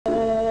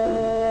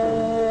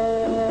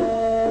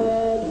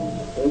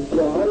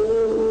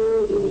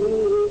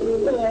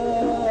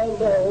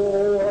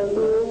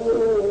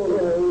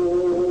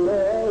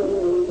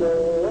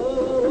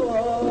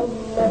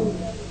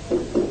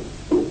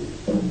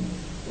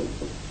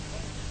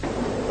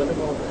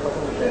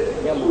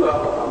Surah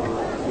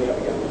Muhammad.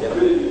 Where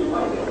did you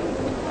find it?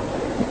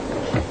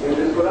 In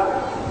this Quran.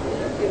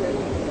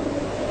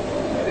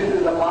 This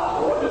is the vast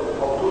volume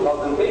of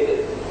 2,000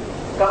 pages.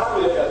 How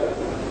will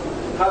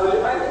you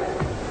find it?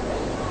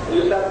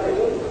 You start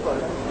thinking,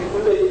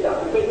 people say,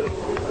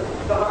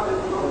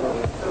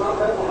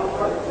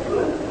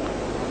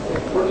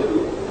 what do you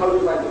do? How do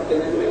you find it?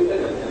 Can you do it?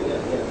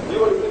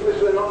 You will keep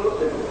this way, not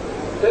Muslim.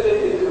 Tell it,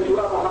 this is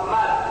Surah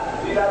Muhammad.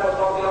 Deedat was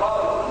talking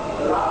about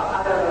the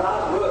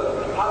last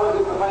word. How is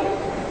it to find it?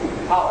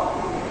 How?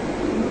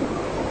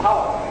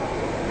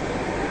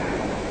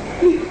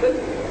 Please, tell me.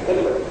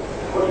 Anybody.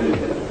 What do you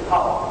say?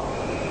 How?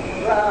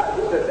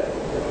 Who said that?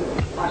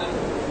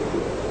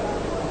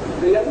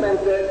 The young man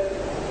said,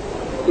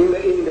 in the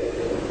index.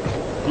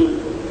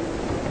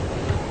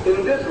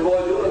 In this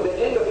volume, at the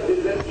end of it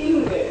is an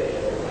index.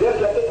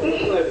 Just like a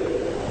dictionary.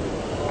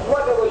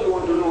 Whatever you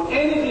want to know,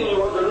 anything you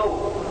want to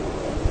know,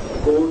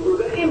 go to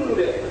the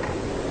index.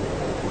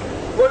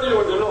 What do you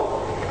want to know?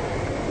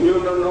 You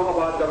don't know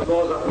about the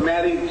laws of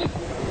marriage,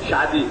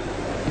 shadi.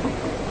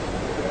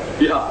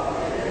 Yeah.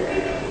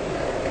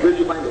 Where do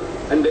you find it?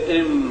 And the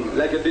M,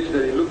 like a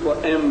dictionary, look for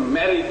M,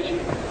 marriage.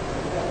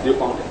 You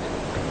found it.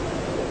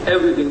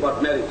 Everything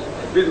about marriage.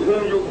 With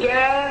whom you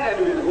can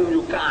and with whom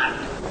you can't.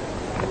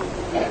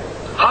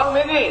 How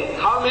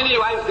many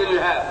wives can you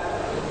have?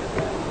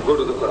 Go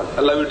to the Quran.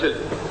 Allah will tell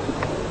you.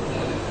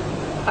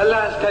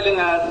 Allah is telling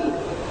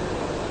us,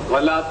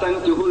 وَلَا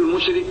تَنْكِحُوا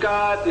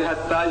الْمُشْرِكَاتِ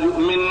حَتَّى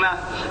يُؤْمِنَّ,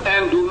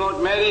 and do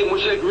not marry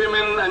mushrik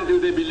women until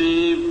they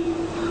believe.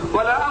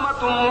 وَلَا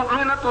أَمَةٌ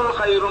مُؤْمِنَةٌ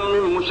خَيْرٌ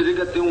مِّن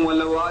مُشْرِكَةٍ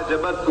وَلَوْ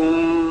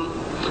أَعْجَبَتْكُمْ.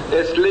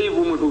 A slave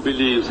woman who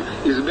believes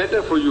is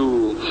better for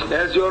you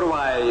as your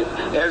wife,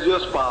 as your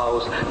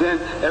spouse, than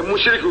a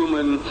mushrik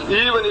woman.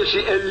 Even if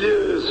she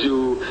allures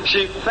you,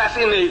 she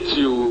fascinates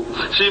you,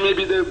 she may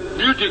be the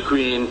beauty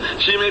queen,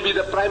 she may be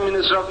the Prime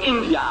Minister of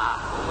India.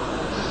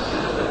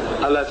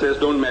 Allah says,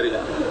 don't marry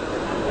her.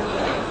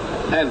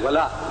 And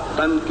وَلَا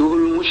تَنْكِحُوا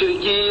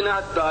الْمُشْرِكِينَ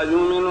حَتَّى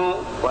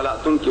يُؤْمِنُوا وَلَا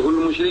تُنْكِحُوا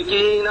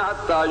الْمُشْرِكِينَ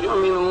حَتَّى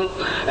يُؤْمِنُوا.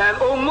 And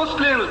O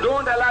Muslims,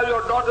 don't allow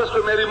your daughters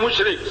to marry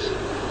mushriks.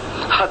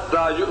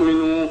 حَتَّى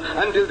يُؤْمِنُوا,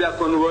 until they are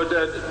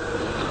converted.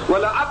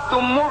 وَلَعَبْدٌ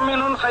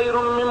مُؤْمِنٌ خَيْرٌ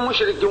مِّن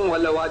مُشْرِكٍ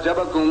وَلَوْ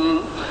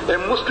أَعْجَبَكُمْ. A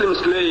Muslim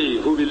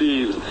slave who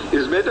believes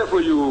is better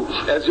for you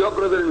as your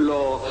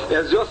brother-in-law,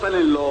 as your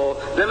son-in-law,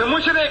 than a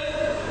mushrik.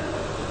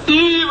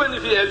 Even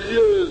if he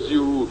allures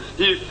you,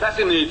 he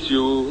fascinates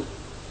you.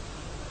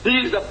 He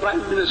is the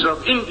Prime Minister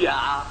of India,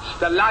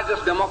 the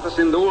largest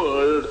democracy in the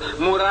world.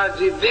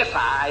 Morarji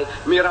Desai,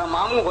 mera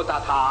mamu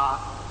hota tha.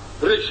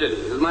 Racially,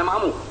 he is my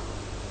mamu.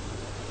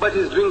 But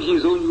he's drinking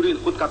his own urine,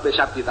 khud ka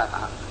peshab pita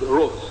tha,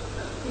 rose.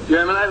 You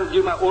know, I will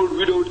give my old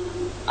widowed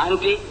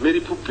auntie, meri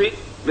phuppi,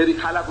 meri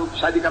khala ko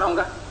shadi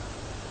karaunga.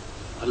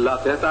 Allah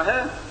kehta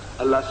hai,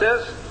 Allah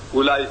says,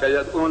 Ulaika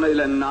yad'una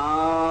ila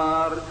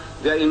an-nar.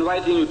 They are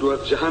inviting you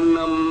towards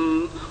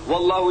Jahannam.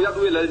 Wallahu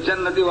yad'u ila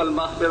al-jannati wal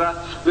maghfirah.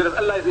 Whereas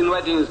Allah is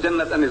inviting his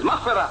Jannat and his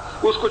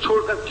maghfirah. Usko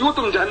chhodkar kyun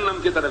tum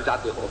Jahannam ki taraf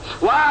jaate ho?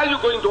 Why are you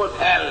going towards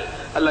hell?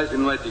 Allah is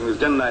inviting his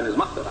Jannah and his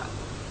maghfirah.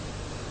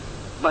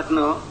 But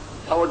no,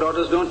 our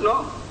daughters don't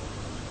know.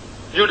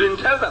 You didn't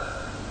tell them.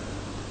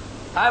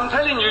 I'm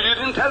telling you, you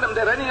didn't tell them.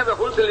 They're running away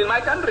wholesale in my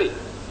country.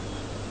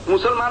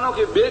 मुसलमानों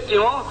की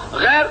बेटियों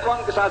गैर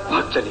कौम के साथ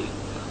भाग चली.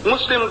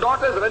 Muslim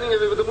daughters running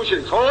away with the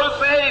mushriks.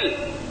 Wholesale.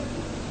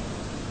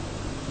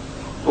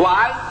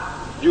 Why?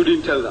 You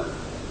didn't tell them.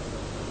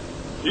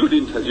 You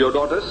didn't tell your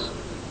daughters.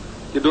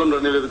 You don't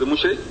run away with the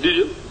mushrik, did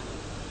you?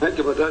 Did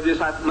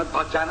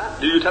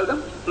you tell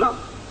them? No.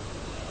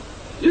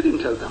 You didn't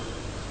tell them.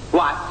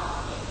 Why?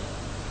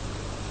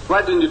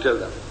 Why didn't you tell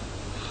them?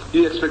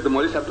 You expect the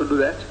Maulvi Sahib to do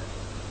that?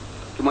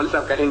 The Maulvi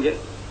Sahib kahenge,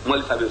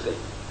 Maulvi Sahib will say,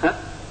 huh?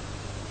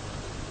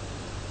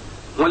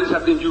 Maulvi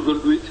Sahib think you're going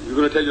to do it? You're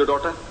going to tell your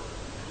daughter?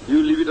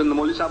 You leave it on the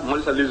Maulvi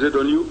Sahib leaves it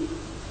on you.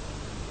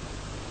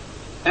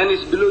 And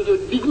it's below your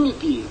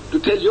dignity to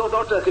tell your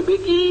daughter, कि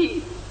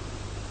बेटी,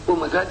 वो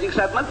मज़हबी के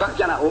साथ मत भाग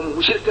जाना, वो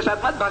मुशरिक के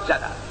साथ मत भाग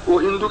जाना, वो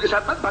हिंदू के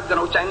साथ मत भाग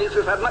जाना, वो चाइनीज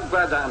के साथ मत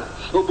भाग जाना,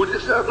 वो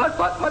बुद्धिस्ट के साथ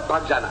मत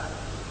भाग जाना.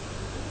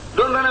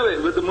 Don't run away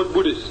with the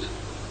Buddhist.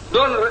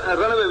 Don't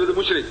run away with the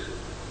mushrik.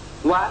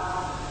 Why?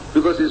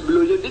 Because it's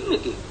below your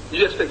dignity.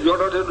 You expect your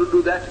daughter to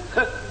do that?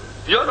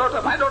 Your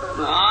daughter, my daughter?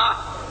 No,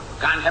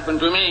 can't happen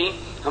to me.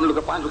 हम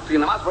लोग 5 वक्त की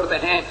नमाज पढ़ते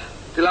हैं,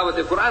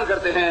 तिलावत कुरान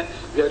करते हैं,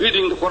 we are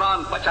reading the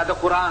Quran, bacha the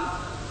Quran.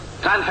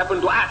 Can't happen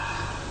to us.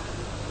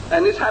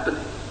 And it's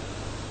happening.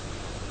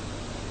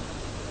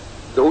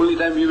 The only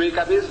time we wake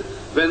up is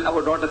when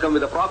our daughter comes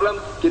with a problem,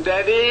 कि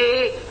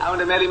Daddy, I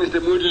want to marry Mr.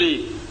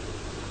 Moodley.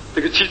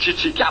 तो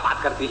छी क्या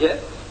बात करती है?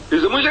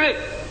 He's a mushrik.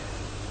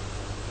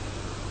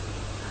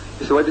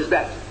 So what is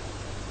that?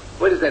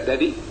 What is that,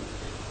 Daddy?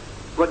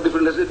 What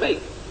difference does it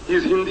make?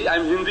 He's Hindi,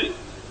 I'm Hindi.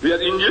 We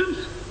are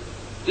Indians.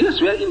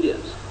 Yes, we are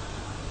Indians.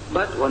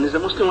 But one is a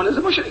Muslim, one is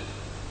a mushrik.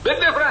 Big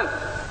difference.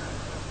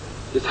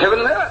 It's heaven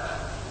and earth.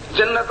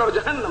 Jannat और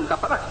Jahannam का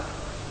फर्क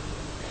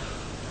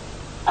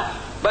है.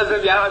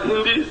 But we are all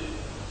Hindis.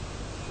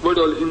 What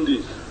all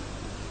Hindis?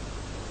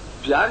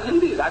 We are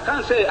Hindis. I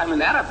can't say I'm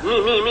an Arab.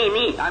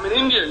 Me. I'm an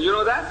Indian. You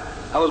know that?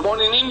 I was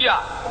born in India.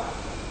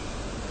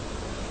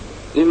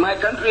 In my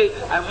country,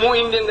 I'm more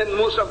Indian than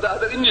most of the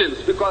other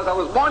Indians because I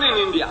was born in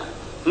India.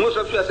 Most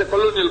of you are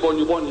colonial born,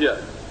 you're born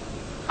here.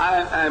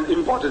 I am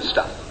imported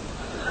stuff.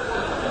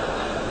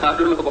 I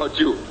don't know about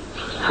you.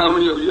 How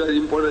many of you are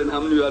imported and how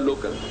many of you are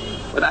local?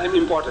 But I'm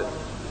imported.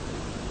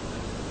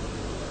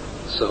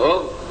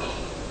 So,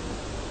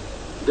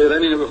 they're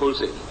running away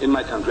wholesale in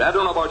my country. I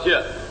don't know about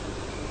here.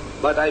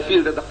 But I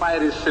feel that the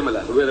fire is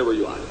similar wherever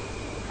you are.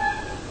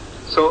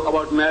 So,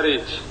 about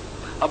marriage,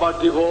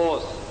 about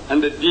divorce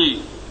and the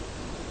D.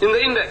 In the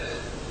index,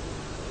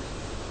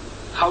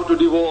 how to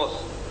divorce,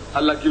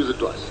 Allah gives it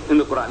to us in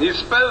the Qur'an. He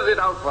spells it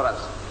out for us.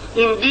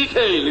 In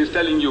detail, He's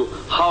telling you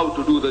how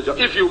to do the job.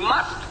 If you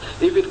must,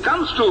 if it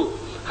comes to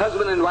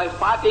husband and wife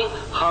parting,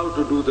 how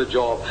to do the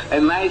job. A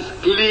nice,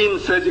 clean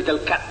surgical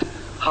cut,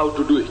 how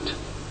to do it.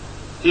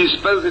 He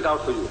spells it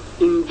out for you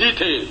in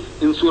detail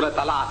in Surah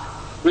Talaq.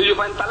 When you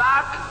find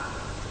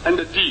Talaq and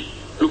the T,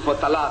 look for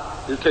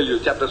Talaq, He'll tell you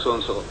chapter so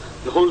and so.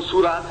 The whole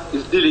surah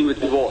is dealing with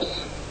divorce.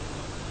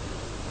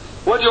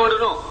 What do you want to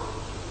know?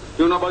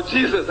 You know about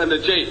Jesus and the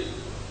J.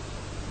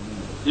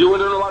 You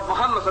want to know about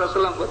Muhammad sallallahu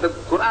alaihi wasallam, what the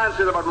Qur'an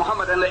says about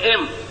Muhammad and the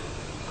M.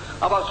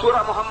 About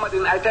Surah Muhammad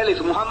in italics.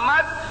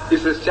 Muhammad,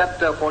 this is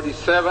chapter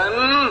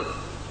 47,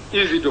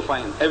 easy to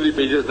find. Every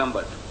page is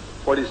numbered.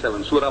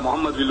 47. Surah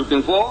Muhammad we're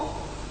looking for.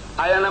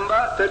 Ayah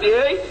number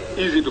 38,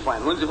 easy to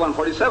find. Once you find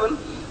 47,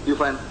 you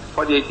find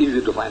 48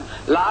 easy to find.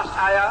 Last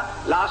ayah,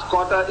 last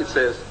quarter, it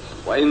says,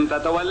 وَإِن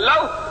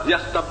تَتَوَلَّوْا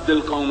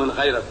يَسْتَبْدِلْ قَوْمًا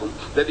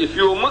غَيْرَكُمْ. That if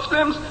you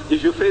Muslims,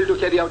 if you fail to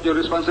carry out your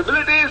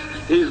responsibilities,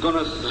 He is going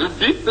to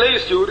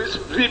displace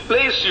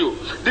you,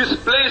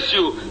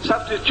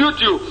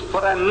 substitute you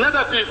for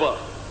another people,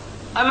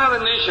 another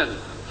nation.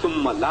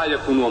 ثُمَّ لَا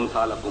يَكُونُوا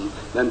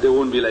أَمْثَالَكُمْ. Then they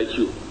won't be like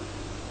you.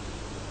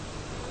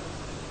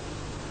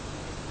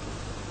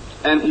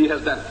 And He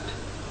has done it.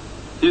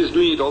 He is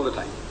doing it all the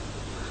time.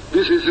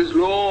 This is His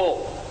law,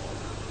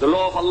 the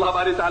law of Allah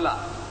Bari Ta'ala.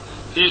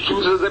 He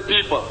chooses a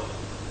people.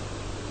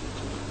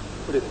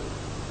 What do you think?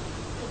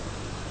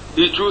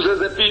 He chooses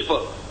a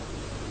people.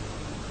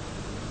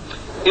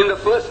 In the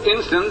first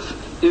instance,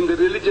 in the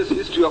religious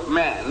history of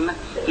man,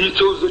 He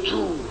chose the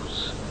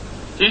Jews.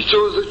 He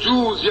chose the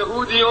Jews.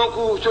 Yahudiyon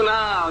ko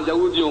chuna,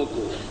 Yahudiyon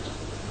ko.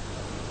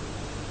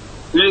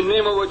 We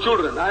name our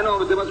children. I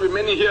know there must be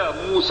many here.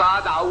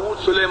 Musa, Dawood,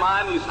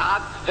 Suleiman,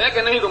 Ishaq. Hai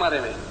ke nahi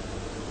tumhare mein?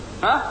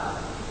 Huh?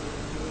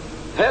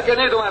 Hai ke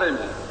nahi tumhare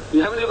mein?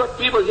 Haven't you got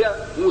people here?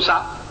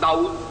 Musa,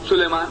 Dawood,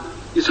 Suleiman,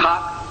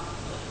 Ishaq.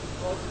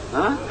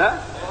 Huh?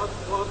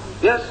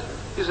 Yes,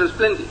 this is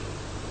plenty.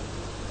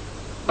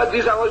 But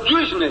these are all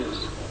Jewish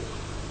names.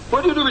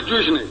 What do you do with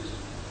Jewish names?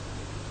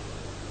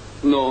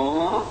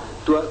 No,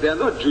 to us they are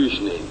not Jewish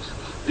names.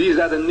 These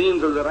are the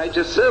names of the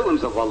righteous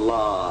servants of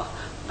Allah,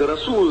 the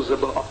Rasuls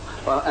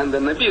and the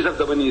Nabis of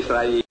the Bani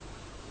Israel.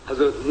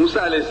 Hazrat Musa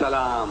alayhi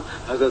salam,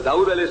 Hazrat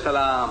Dawood alayhi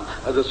salam,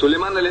 Hazrat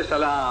Suleiman alayhi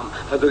salam,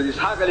 Hazrat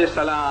Ishaq alayhi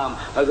salam,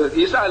 Hazrat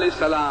Isa alayhi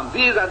salam.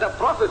 These are the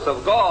prophets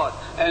of God,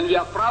 and we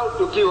are proud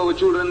to give our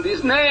children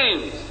these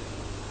names.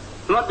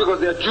 Not because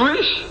they are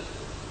Jewish.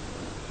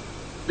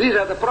 These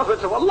are the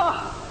prophets of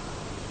Allah.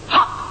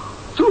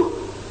 Haq, truth,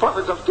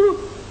 prophets of truth.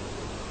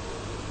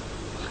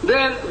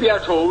 Then we are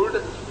told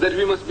that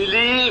we must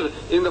believe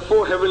in the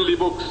 4 heavenly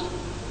books.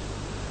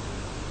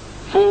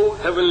 4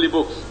 heavenly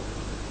books.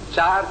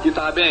 4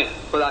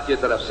 किताबें खुदा की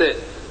तरफ से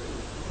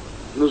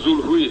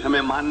नुज़ूल हुई,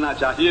 हमें मानना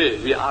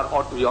चाहिए. We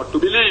ought to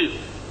believe.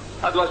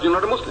 Otherwise you're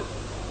not a Muslim.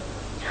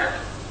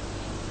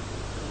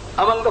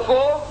 Among the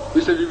 4,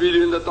 we say we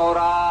believe in the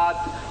Torah,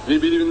 we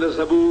believe in the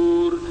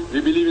Zabur,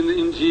 we believe in the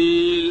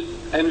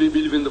Injil, and we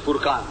believe in the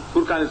Furqan.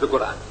 Furqan is the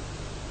Qur'an.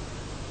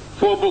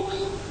 4 books.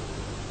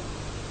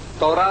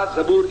 Torah,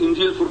 Zabur,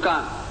 Injil,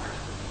 Furqan.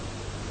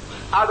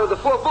 Out of the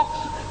 4 books,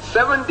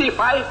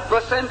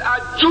 75%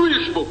 are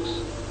Jewish books.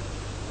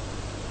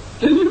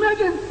 Can you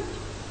imagine?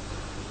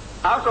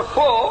 Out of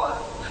 4,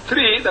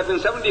 3, that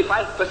means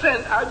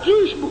 75% are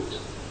Jewish books.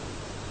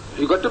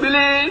 You got to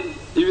believe.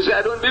 If you say,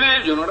 I don't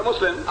believe, you're not a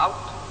Muslim. Out.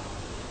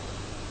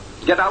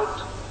 Get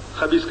out.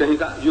 Khabis kahin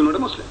ka, you're not a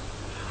Muslim.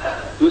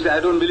 You say, I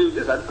don't believe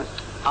this,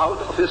 out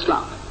of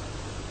Islam.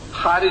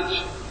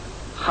 Kharij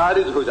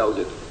ho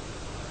jaoge.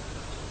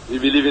 We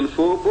believe in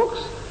 4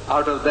 books,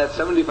 out of that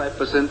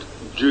 75%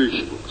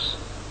 Jewish books.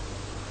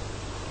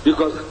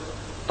 Because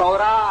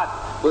Torah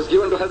was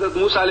given to Hazrat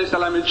Musa alayhi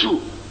salam, a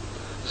Jew.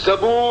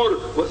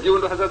 Zabur was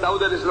given to Hazrat Dawud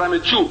alayhi salam, a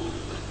Jew.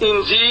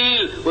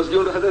 Injil was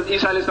given to Hazrat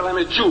Isa alayhi salam,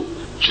 a Jew.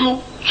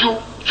 Jew.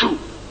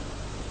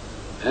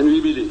 And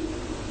we believe.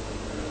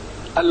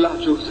 Allah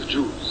chose the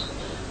Jews.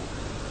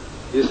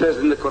 He says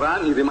in the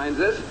Quran, He reminds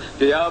us,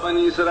 يَا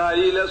بَنِي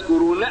إِسْرَائِيلَ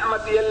اذْكُرُوا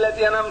نِعْمَتِيَ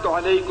الَّتِي أَنْعَمْتُ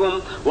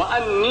عَلَيْكُمْ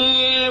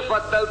وَأَنِّي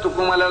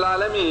فَضَّلْتُكُمْ عَلَى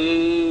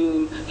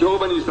الْعَالَمِينَ. O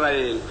Bani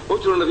Israel, O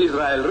children of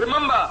Israel,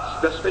 remember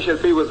the special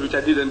favors which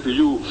I did unto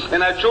you,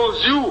 and I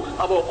chose you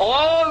above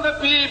all the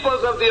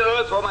peoples of the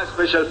earth for my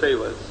special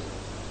favors.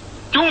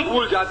 Kyun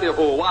bhul jate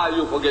ho? Why are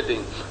you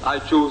forgetting? I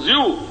chose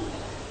you.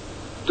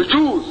 The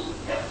Jews.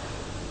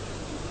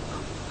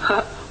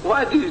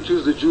 Why did he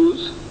choose the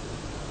Jews?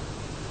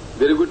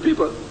 Very good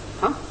people.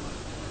 Huh?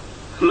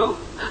 No.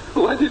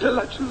 Why did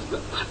Allah choose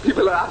them?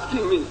 People are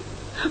asking me,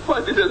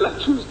 why did Allah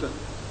choose them?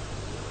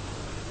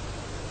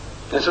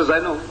 I says, I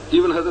know.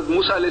 Even Hazrat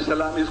Musa alayhi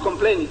salam is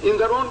complaining. In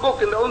their own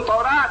book, in their own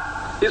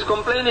Tawrat, he's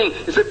complaining.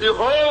 He said,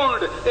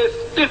 behold,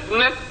 a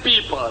stiff-necked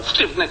people.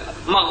 Stiff-necked.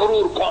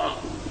 Maghrur qawm.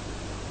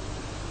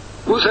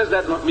 Who says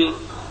that? Not me.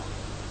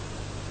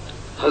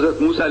 Hazrat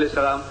Musa alayhi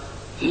salam,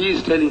 he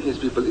is telling his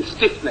people, is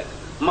stiff-necked.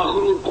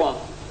 Maghrur qawm.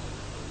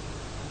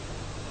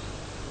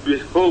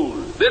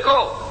 Behold.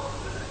 Dekho.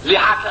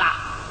 Lihatla.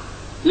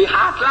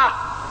 Lihatla.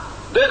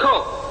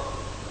 Dekho.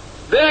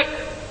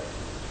 Dekh.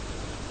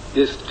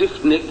 A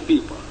stiff-necked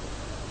people.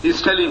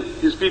 He's telling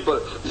his people,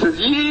 he says,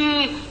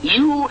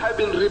 you have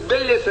been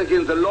rebellious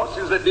against the Lord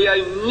since the day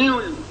I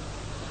knew you.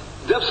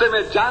 Jab se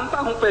main janta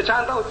hu,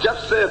 pehchanta hu, jab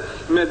se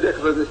main dekh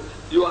raha,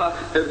 you are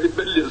a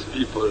rebellious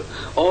people,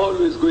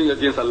 always going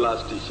against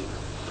Allah's teaching.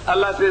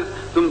 Allah says,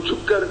 tum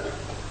chup kar,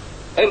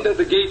 enter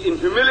the gate in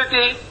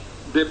humility,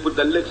 they put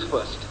the legs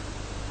first.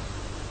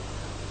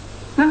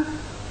 Huh?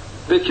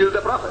 They killed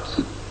the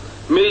prophets,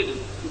 made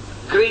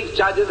grave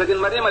charges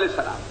against Maryam alayhi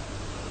salam.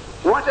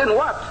 What and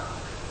what?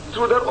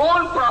 Through their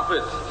own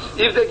prophets.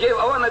 If they gave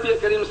our Nabi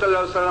Kareem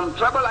sallallahu alaihi wasallam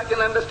trouble, I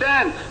can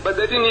understand. But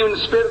they didn't even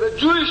spare the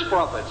Jewish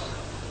prophets.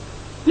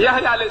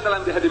 Yahya alayhi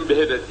salam, they had him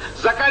beheaded.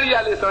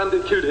 Zakaria alayhi salam,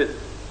 they killed him.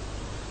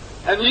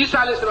 And Isa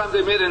alayhi salam,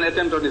 they made an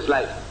attempt on his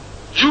life.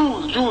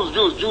 Jews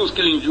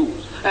killing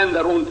Jews and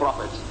their own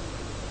prophets.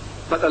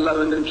 But Allah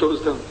went and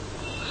chose them.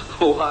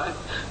 Why?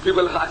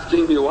 People are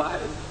asking me why.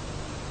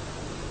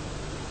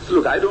 So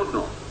look, I don't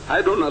know.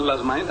 I don't know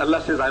Allah's mind.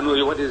 Allah says, I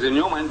know what is in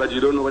your mind, but you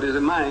don't know what is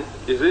in mine.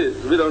 It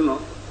is. We don't know.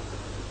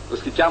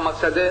 Uski kya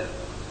maqsad hai?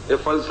 A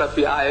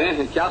falsafi aaye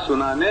hain kya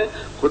sunane?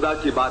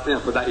 Khuda ki baatein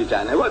khuda hi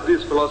jane. What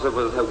these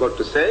philosophers have got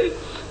to say?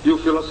 You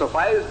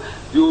philosophize,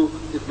 you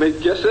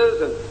make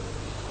guesses, and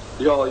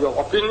your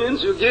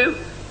opinions you give.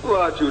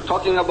 What you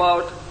talking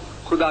about?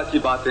 Khuda ki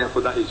baatein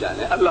khuda hi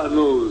jane. Allah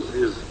knows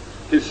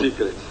his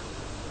secrets.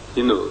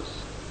 He knows.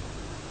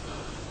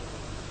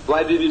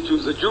 Why did he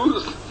choose the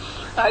Jews?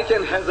 I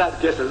can hazard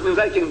guesses. Means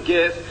I can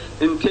guess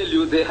and tell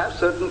you they have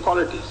certain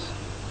qualities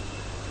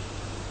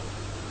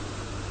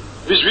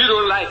which we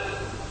don't like,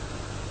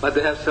 but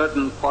they have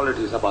certain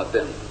qualities about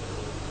them.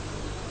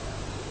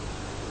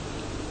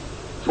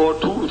 For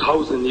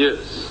 2,000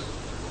 years,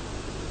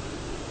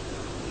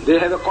 they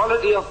have a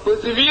quality of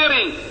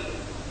persevering.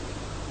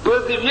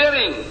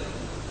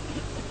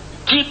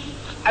 Keep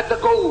at the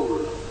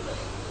goal.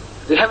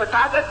 They have a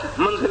target,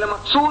 manzil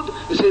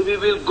maqsood. They say we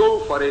will go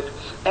for it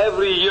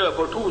every year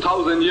for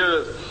 2,000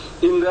 years.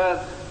 In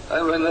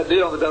when the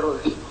day of the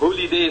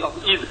holy day of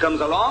Eid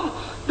comes along,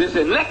 they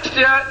say next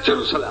year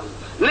Jerusalem,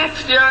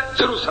 next year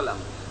Jerusalem.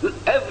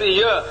 Every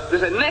year they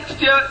say next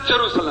year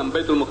Jerusalem,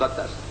 Baitul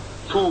Muqaddas.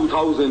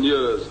 2,000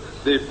 years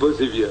they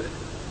persevered.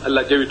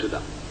 Allah gave it to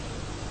them.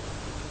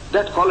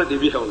 That quality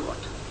we haven't got.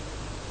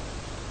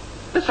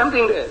 There's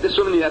something there. There's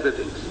so many other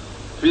things.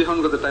 We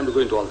haven't got the time to go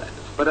into all that.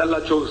 But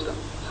Allah chose them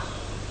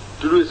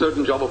to do a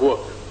certain job of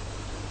work.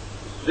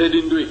 They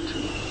didn't do it.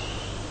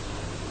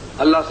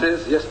 Allah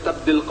says,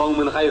 يَسْتَبْدِلْ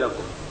قَوْمٍ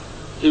غَيْرَكُمْ.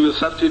 He will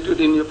substitute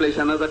in your place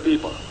another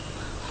people.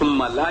 ثُمَّ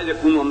لَا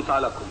يَكُونُ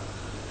أَمْثَالَكُمْ.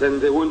 Then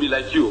they won't be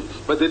like you.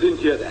 But they didn't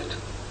hear that.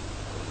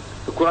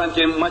 The Qur'an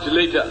came much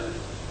later.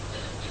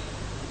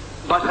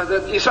 But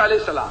Hazrat Isa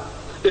alayhi salam,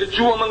 a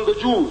Jew among the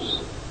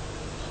Jews,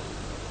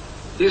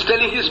 he's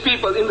telling his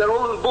people in their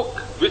own book,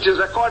 which is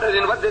recorded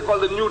in what they call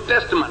the New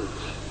Testament.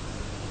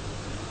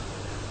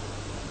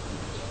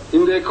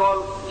 In they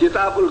call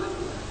Kitabul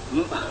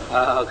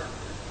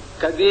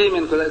Qadim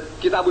and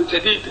Kitabul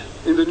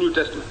Jadid in the New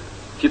Testament.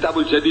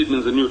 Kitabul Jadid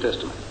means the New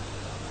Testament.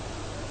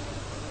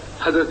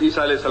 Hazrat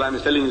Isa alayhi salam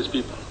is telling his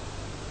people.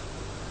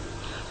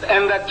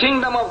 And the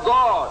kingdom of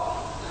God,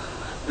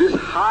 this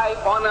high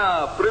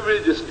honor,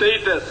 privilege,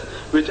 status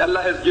which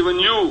Allah has given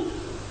you,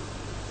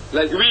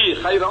 like we,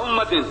 khayra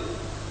ummatin.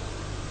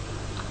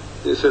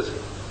 He says,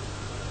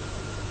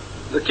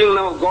 the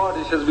kingdom of God,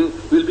 he says,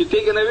 will be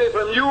taken away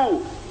from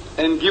you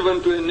and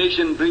given to a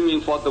nation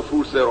bringing forth the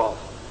fruits thereof.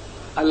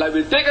 Allah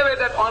will take away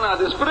that honor,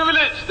 this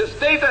privilege, this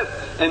status,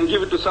 and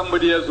give it to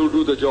somebody else who will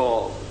do the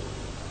job.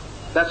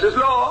 That's His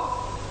law.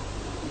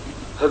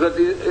 Hazrat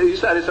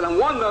Isa alayhi salam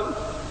warned them.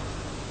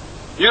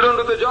 You don't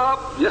do the job?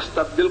 Yes,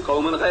 tabdil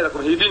qawman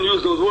ghayrakum. He didn't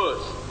use those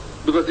words,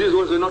 because these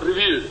words were not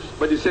revealed,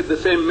 but he said the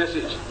same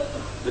message.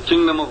 The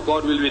kingdom of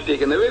God will be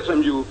taken away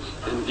from you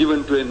and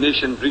given to a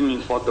nation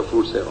bringing forth the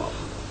fruits thereof.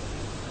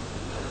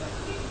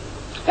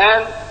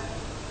 And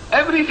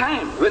every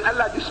time when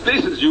Allah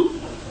displaces you,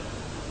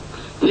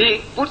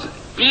 He puts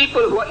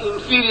people who are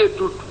inferior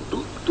to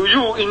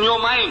you in your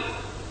mind,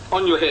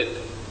 on your head.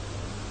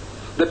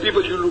 The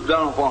people you look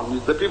down upon,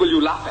 the people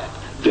you laugh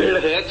at.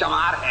 Ded hai,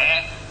 chamar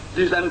hai,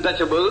 these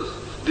untouchables,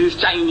 these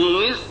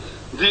Chinese,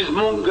 these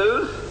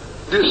Mongols,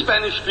 these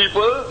Spanish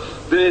people,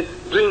 they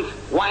drink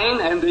wine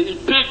and they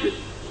eat pig.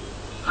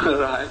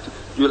 Right?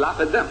 You laugh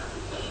at them.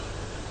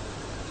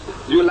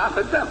 You laugh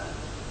at them.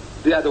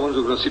 They are the ones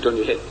who are going to sit on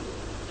your head.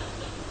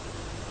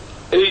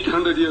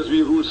 800 years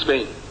we ruled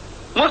Spain.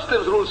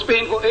 Muslims ruled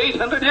Spain for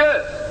 800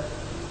 years.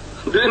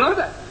 Do you know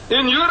that?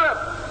 In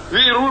Europe,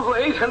 we ruled for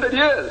 800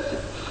 years.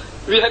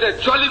 We had a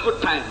jolly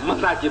good time.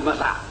 Masa ki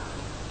masa.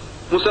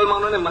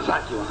 Musalmanon ne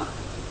masa ki wahan.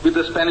 With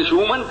the Spanish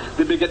woman,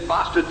 they beget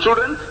bastard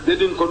children, they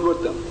didn't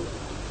convert them.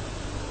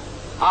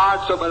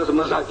 800 baras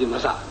masa ki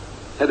masa.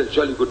 Had a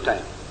jolly good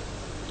time.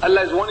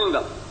 Allah is warning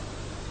them.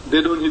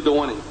 They don't heed the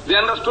warning. They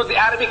understood the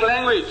Arabic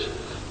language.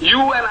 You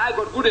and I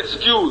got good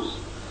excuse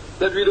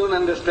that we don't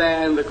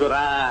understand the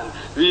Qur'an.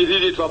 We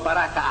read it for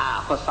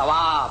barakah, for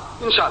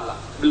sawab. Inshallah,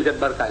 we'll get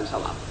barakah and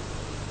sawab.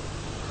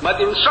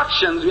 But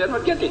instructions we are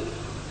not getting.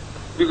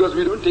 Because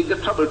we don't take the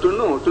trouble to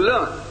know, to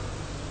learn.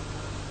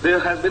 There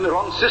has been a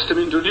wrong system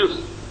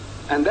introduced.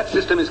 And that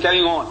system is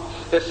carrying on.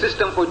 A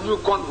system for new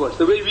converts.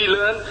 The way we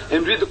learn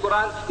and read the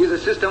Qur'an is a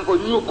system for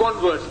new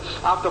converts.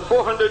 After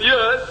 400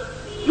 years,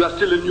 you are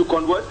still a new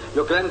convert.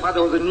 Your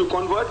grandfather was a new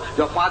convert.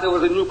 Your father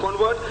was a new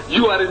convert.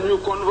 You are a new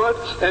convert.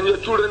 And your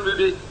children will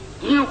be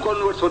new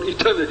converts for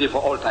eternity,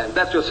 for all time.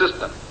 That's your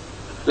system.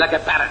 Like a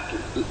parrot.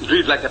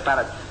 Read like a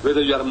parrot.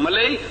 Whether you are a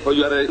Malay or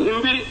you are a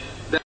Hindi,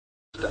 that's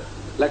your system.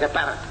 Like a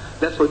parrot.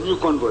 That's for new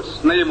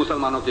converts. Naye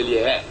Musalmanon ke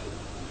liye hai.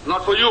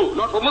 Not for you,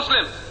 not for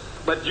Muslims.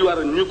 But you are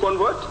a new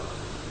convert.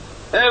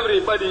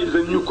 Everybody is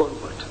a new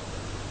convert.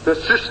 The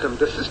system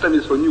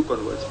is for new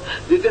converts.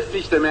 They just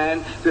teach the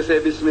man to say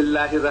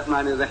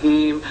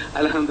Bismillahirrahmanirrahim,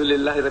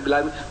 Alhamdulillahi Rabbil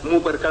Alamin,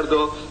 muh par kar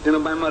do,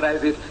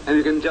 memorize it, and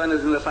you can join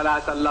us in the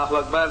Salat, Allahu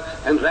Akbar,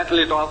 and rattle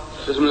it off.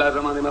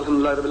 Bismillahirrahmanirrahim,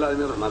 Alhamdulillahi Rabbil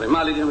Alamin, Rahmanir Rahim,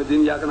 Malik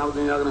Yawmiddin, Iyyaka na'budu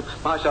wa iyyaka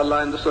nasta'in,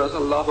 MashaAllah, and the Surah,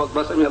 Allahu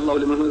Akbar, Sami Allahu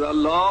liman hamidah,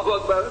 Allahu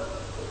Akbar.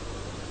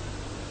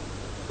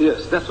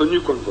 Yes, that's for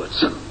new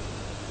converts.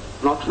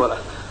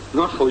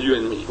 Not for you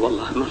and me,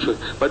 wallah, not for,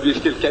 but we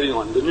still carry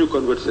on the new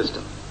convert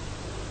system.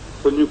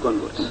 For new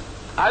converts.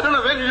 I don't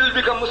know when you will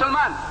become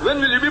Musliman.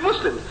 When will you be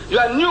Muslim? You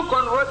are new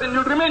converts and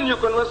you remain new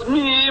converts.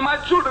 Me, my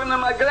children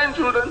and my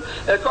grandchildren,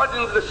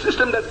 according to the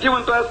system that's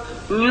given to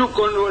us, new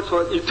converts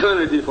for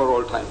eternity, for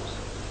all times.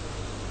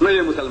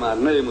 Naye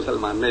Musalman, naye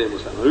Musalman, naye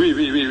Musalman. We.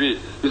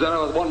 You said I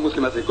was born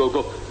Muslim, I say, go.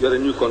 You are a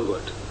new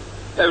convert.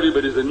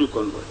 Everybody is a new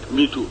convert.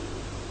 Me too.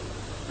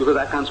 Because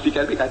I can't speak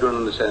Arabic, I don't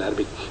understand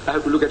Arabic. I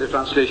have to look at a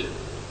translation.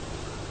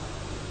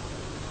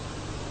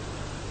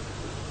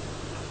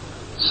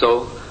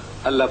 So,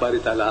 Allah Bari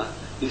Ta'ala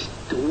is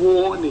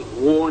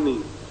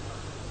warning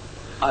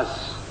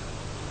us.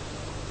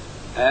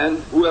 And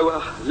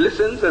whoever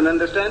listens and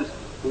understands,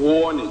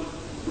 warning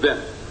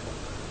them.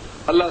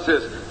 Allah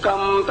says,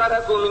 Kam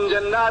taraku min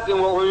jannatin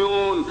wa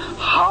uyun.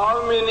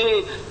 How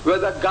many were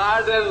the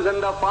gardens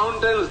and the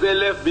fountains they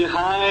left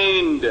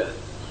behind?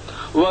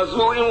 Wa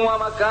zu'in wa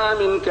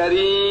makamin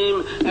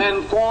kareem.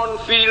 And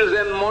cornfields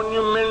and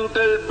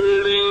monumental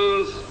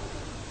buildings.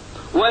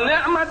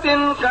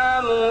 وَنِعْمَةٍ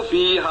كَانُوا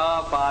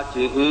فِيهَا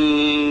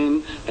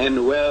فَاكِهِينَ.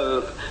 And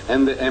wealth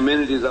and the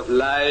amenities of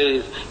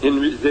life in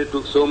which they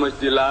took so much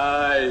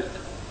delight.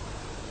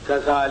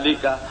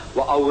 كَذَلِكَ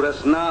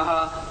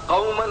وَأَوْرَثْنَاهَا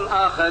قَوْمًا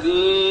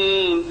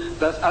آخَرِينَ.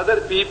 Thus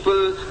other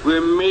people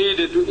were made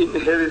to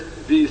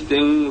inherit these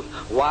things.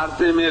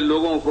 वारसे में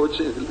लोगों को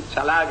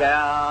चला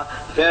गया,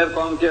 खैर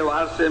कौम के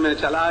वारसे में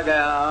चला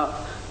गया.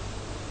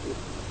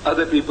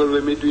 Other people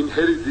were made to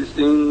inherit these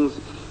things.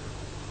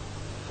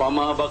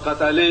 فَمَا بَقَتْ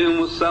عَلَيْهِمُ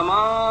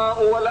السَّمَاءُ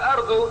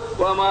وَالْأَرْضُ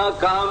وَمَا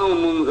كَانُوا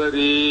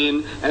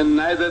مُنْذَرِينَ. And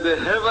neither the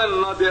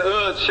heaven nor the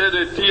earth shed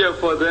a tear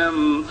for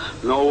them,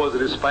 nor was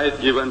respite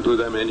given to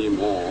them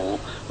anymore.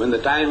 When the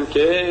time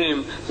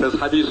came, says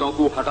Hadithon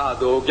ko hata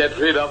do, get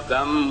rid of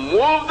them,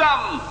 move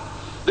them.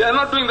 They are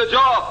not doing the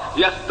job.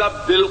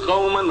 يَسْتَبْدِلْ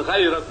قَوْمًا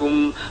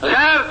غَيْرَكُمْ.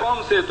 غیر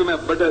قوم سے تمہیں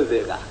بدل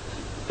دے گا.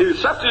 He will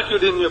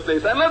substitute in your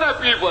place another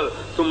people.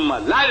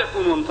 ثُمَّ لَا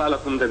يَكُونُ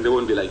أَمْثَالَكُمْ. Then they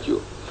won't be like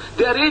you.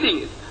 They are reading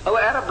it. Our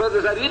Arab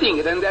brothers are reading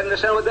it and they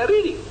understand what they are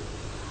reading.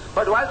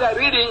 But while they are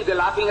reading, they are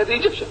laughing at the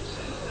Egyptians.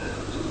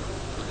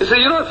 They say,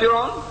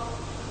 Firaun,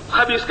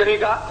 Khabis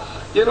kahega,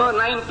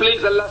 9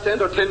 plagues Allah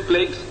sent or 10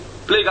 plagues,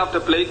 plague after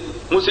plague,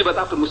 musibat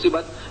after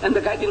musibat, and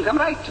the guy didn't come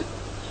right.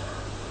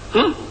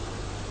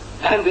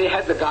 And they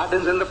had the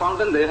gardens and the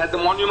fountain, they had the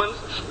monuments,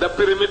 the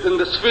pyramid and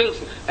the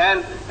sphinx,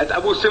 and at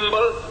Abu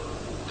Simbel,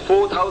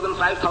 4,000,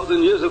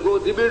 5,000 years ago,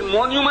 they built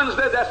monuments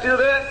there, they are still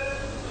there.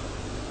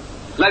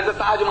 Like the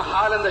Taj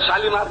Mahal and the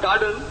Shalimar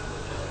Garden.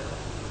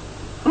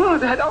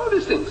 They had all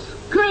these things.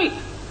 Great.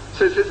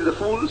 So it says the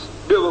fools,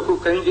 they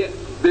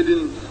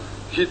didn't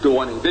heed the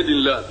warning, they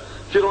didn't learn.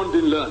 Firaun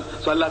didn't learn.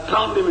 So Allah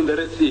drowned him in the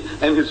Red Sea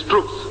and his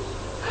troops.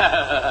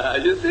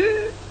 You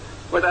see?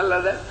 But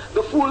Allah said,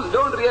 the fools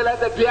don't realize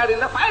that we are in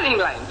the firing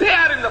line. They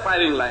are in the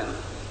firing line.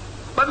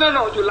 But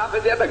no, you laugh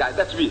at the other guy.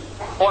 That's we.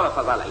 All of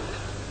us are like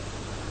that.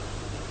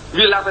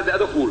 We laugh at the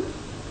other fool.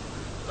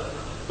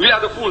 We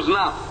are the fools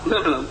now.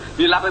 No.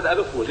 We laugh at the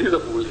other fool. He's a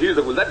fool. He's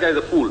a fool. That guy is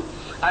a fool.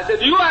 I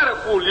said, you are a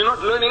fool. You're not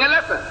learning a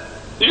lesson.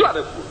 You are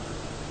a fool.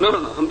 No.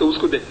 हम तो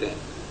उसको देखते हैं.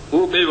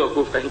 वो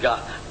बेवकूफ कहीं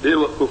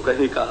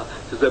का.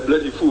 He's a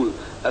bloody fool.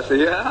 I said,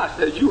 yeah. I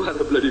said, you are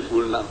a bloody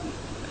fool now.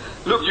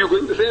 Look, you're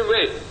going the same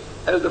way.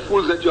 as the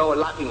fools that you are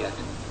laughing at.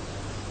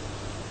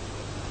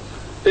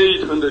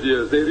 800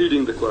 years, they're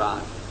reading the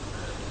Qur'an.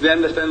 They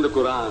understand the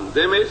Qur'an.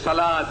 They made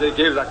salah, they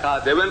gave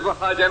zakat, they went for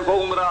hajj and for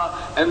umrah,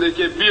 and they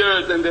gave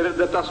beards and they read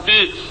the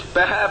tasbih.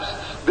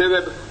 Perhaps they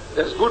were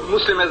as good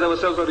Muslim as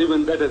ourselves or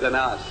even better than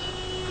us.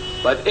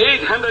 But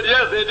 800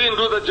 years they didn't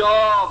do the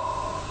job.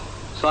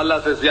 So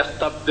Allah says,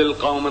 يَسْتَبْدِلْ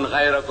قَوْمًا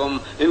غَيْرَكُمْ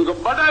إِنْكُمْ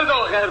بَدَلْ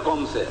دَوْ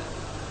غَيْركُمْ se.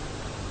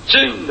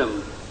 Change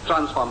them,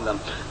 transform them.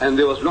 And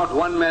there was not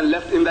one man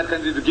left in that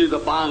country to give the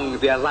bang,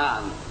 their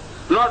land.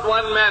 Not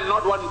one man,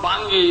 not one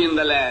bangi in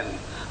the land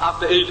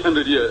after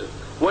 800 years.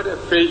 What a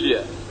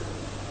failure.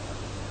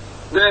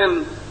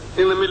 Then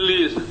in the Middle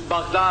East,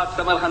 Baghdad,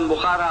 Samarkand,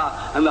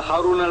 Bukhara, and the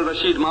Harun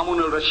al-Rashid, Mamun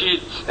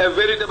al-Rashid, a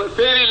veritable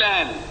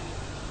fairyland.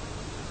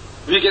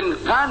 We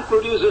can't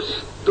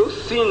produce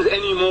those scenes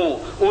anymore.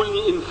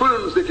 Only in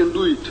films they can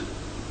do it.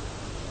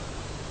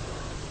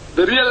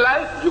 The real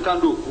life, you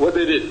can't do what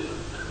they did.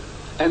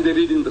 And they're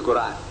reading the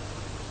Qur'an.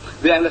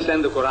 They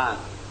understand the Qur'an.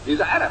 These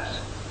are Arabs.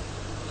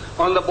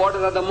 On the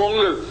border are the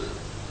Mongols.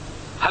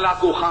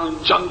 Halaku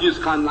Khan, Genghis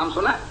Khan, naam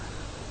suna hai?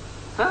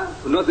 Huh?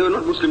 No, they were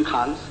not Muslim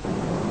Khans.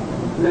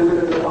 Then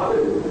there is the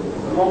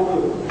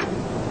Mongols.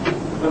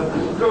 The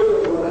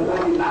scourge of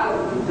the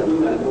Arabs, the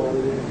scourge of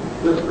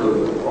the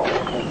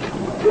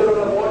they're on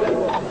the border.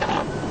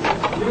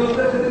 You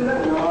interested in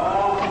that? No,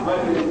 but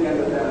you can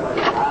understand about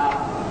it.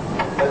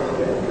 That's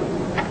okay.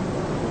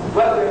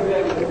 Well, they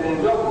understand.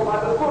 Job for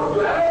Father Ford,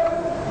 you have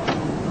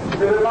it?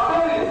 They're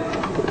barbarians.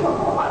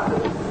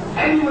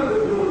 Anyone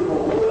will do it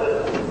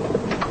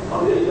for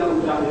the young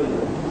family.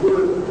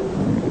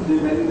 They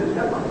made this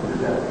happen.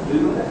 Do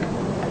you know that?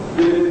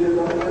 They made this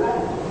happen in their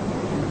life.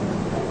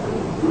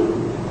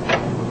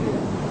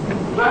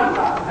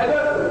 Grandpa,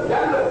 elder,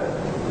 younger,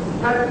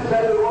 had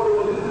decided what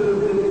was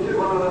this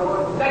one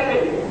another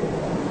decade.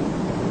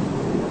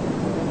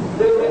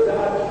 They made the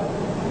hut.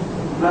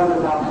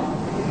 Grandpa,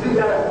 these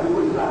are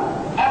people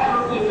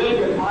absolutely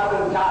naked,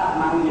 father, child,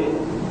 money.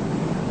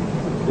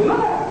 You know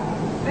that?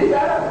 These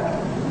are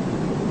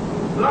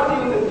not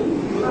even the king.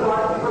 You know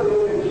what people they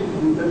were king.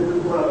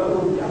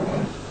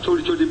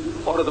 छोटी-छोटी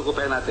औरतों को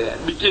पहनाते हैं,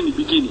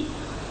 bikini.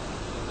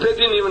 They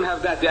didn't even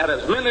have that, the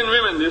Arabs. Men and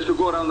women, they used to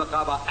go around the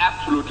Kaaba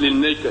absolutely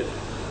naked.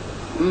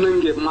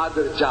 Nange,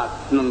 mother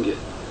जात, nange.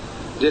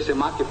 जैसे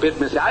माँ के पेट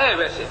में से आए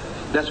वैसे.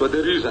 That's what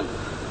the reason.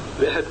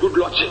 They had good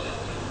logic.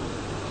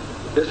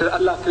 They said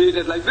Allah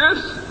created like this.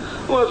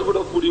 What's good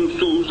of putting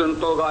shoes and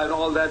toga and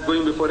all that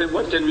going before him?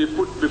 What can we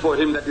put before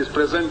him that is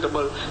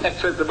presentable,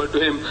 acceptable to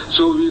him?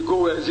 So we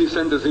go as he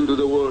sent us into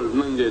the world.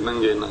 Nange,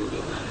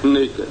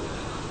 naked.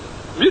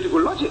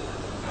 Beautiful logic.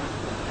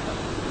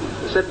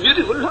 It's a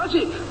beautiful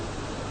logic.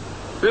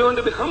 We want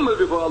to be humble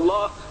before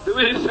Allah. The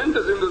way He sent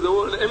us into the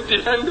world,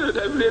 empty-handed,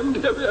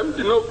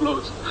 empty, no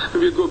clothes.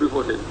 We go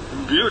before Him.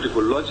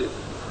 Beautiful logic.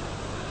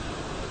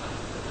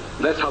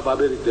 That's how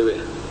barbaric they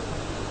were.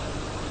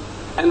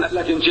 And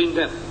Allah can change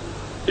them.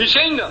 He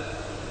changed them.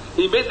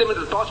 He made them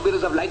into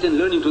torchbearers of light and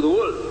learning to the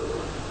world.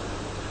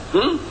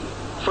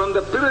 From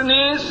the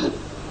Pyrenees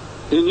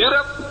in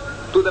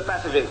Europe to the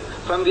Pacific.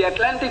 From the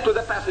Atlantic to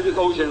the Pacific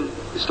Ocean,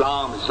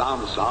 Islam.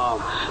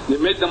 They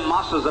made them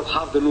masters of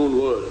half the known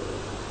world.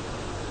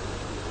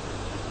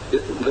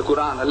 The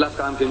Qur'an, Allah's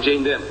Qur'an can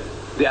change them.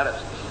 The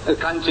Arabs. It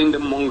can't change the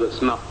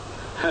Mongols, no.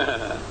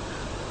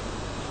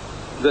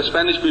 The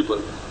Spanish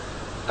people,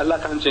 Allah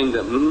can't change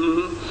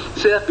them.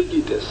 They are pig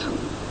eaters.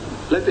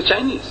 Like the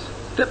Chinese,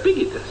 they're pig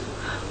eaters.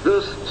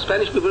 Those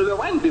Spanish people were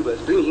wine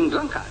bibbers, drinking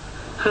drunkard.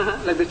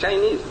 Like the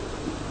Chinese.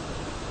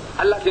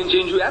 Allah can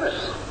change you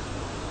Arabs.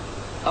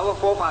 Our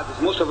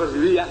forefathers, most of us,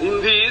 we are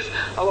Hindus,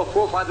 our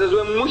forefathers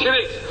were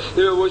mushriks.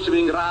 They were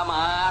worshipping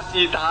Rama,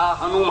 Sita,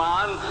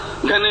 Hanuman,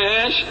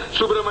 Ganesh,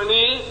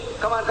 Subramani.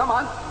 Come on.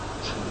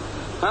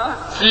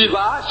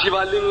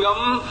 Shiva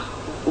Lingam.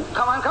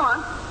 Come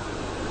on.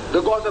 The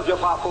gods of your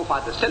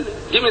forefathers. Tell me,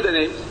 give me the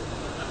names.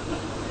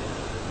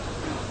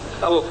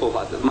 Our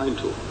forefathers, mine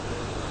too.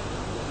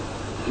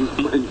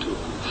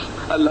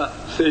 Allah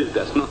saved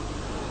us, no?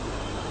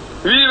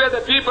 We were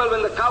the people,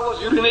 when the cow was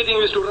urinating,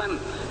 we used to run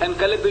and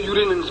collect the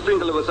urine and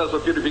sprinkle ourselves for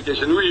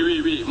purification.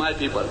 We, my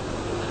people.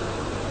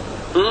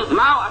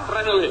 Now I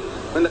run away.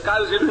 When the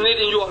cow is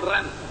urinating, you all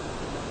run.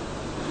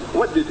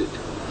 What did it?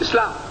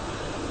 Islam.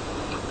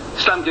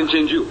 Islam can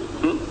change you.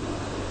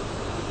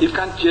 It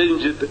can't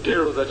change the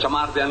terror, the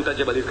chamar, the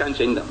untouchable. It can't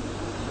change them.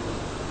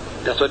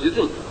 That's what you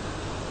think.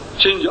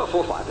 Change your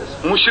forefathers.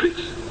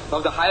 Mushriks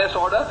of the highest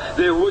order,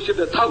 they worship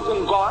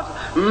 1,000 gods,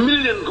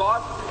 million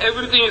gods,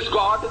 everything is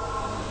God.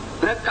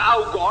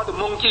 Cow God,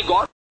 monkey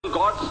God,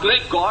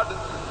 snake God.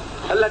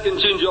 Allah can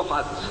change your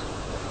fathers.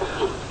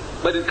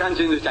 But it can't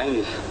change the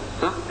Chinese.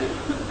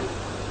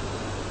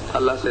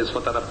 Allah says,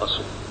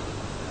 فَتَرَبَّصُوا.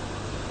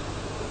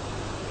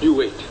 You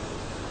wait.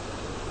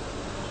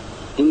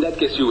 In that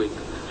case, you wait.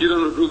 You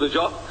don't want to do the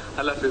job.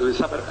 Allah says,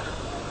 sabr kar.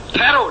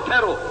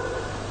 Terror.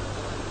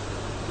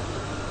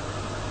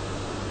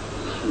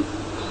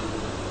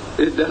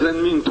 It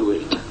doesn't mean to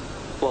wait.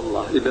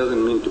 Wallah, it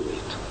doesn't mean to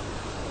wait.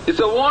 It's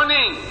a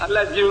warning.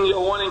 Allah is giving you a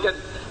warning.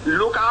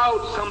 look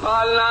out,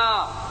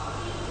 sambhalna.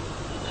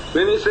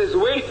 When he says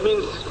wait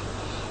means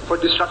for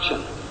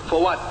destruction.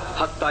 For what?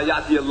 Hatta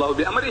yati Allahu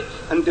bi amri,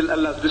 until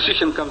Allah's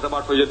decision comes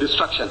about for your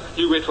destruction.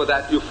 You wait for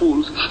that, you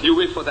fools. You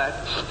wait for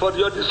that. For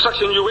your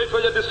destruction, you wait for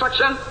your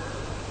destruction.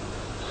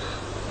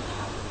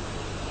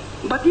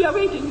 But we are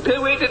waiting. They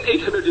waited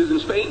 800 years in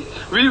Spain.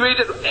 We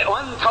waited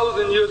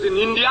 1,000 years in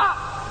India.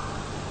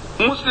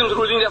 Muslims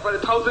rule India for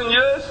 1,000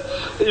 years.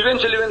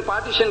 Eventually when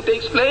partition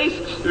takes place,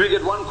 we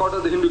get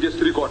 1/4, the Hindu gets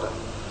 3/4.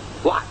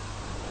 Why?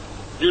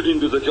 You didn't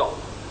do the job.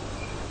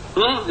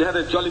 You had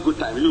a jolly good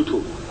time, you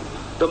too.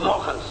 The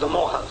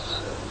Mughals.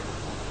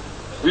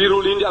 We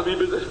rule India, we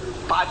build the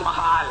Taj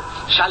Mahal,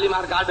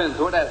 Shalimar Gardens,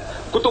 what else?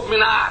 Qutub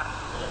Minar.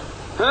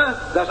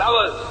 That's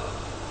ours.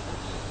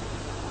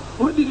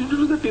 What did you do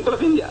to the people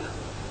of India?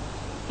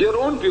 Your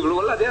own people.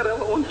 Wallah, they are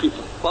our own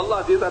people.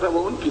 Wallah, these are our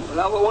own people,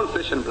 our own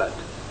flesh and blood.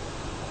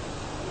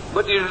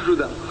 What did you do to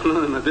them?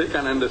 No, they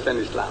can't understand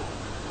Islam.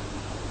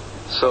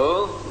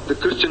 So, the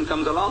Christian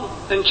comes along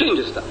and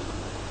changes them.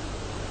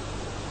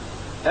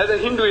 As a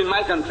Hindu in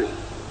my country,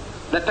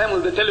 the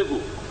Tamil, the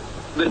Telugu,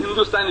 the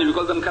Hindustani, we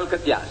call them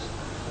Calcuttias.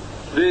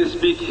 They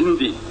speak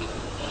Hindi.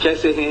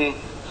 Kaise hain?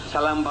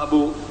 Salam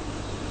babu.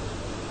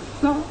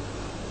 No.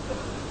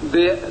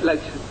 They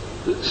like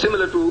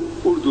similar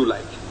to Urdu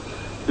like.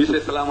 We say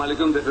salam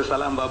alaikum, they say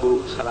salam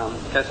babu, salam.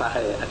 Kaisa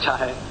hai? Acha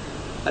hai?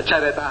 Acha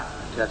rehta?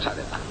 Acha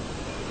rehta.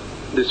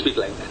 They speak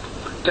like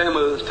that.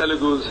 Tamils,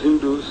 Telugus,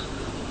 Hindus,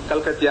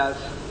 Calcuttias,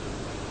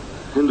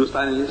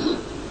 Hindustanis.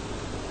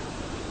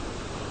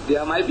 They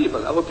are my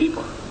people, our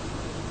people.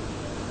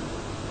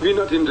 We're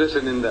not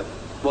interested in them.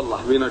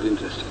 Wallah, we're not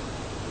interested.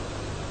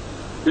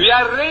 We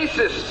are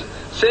racist.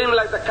 Same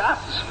like the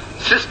caste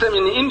system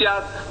in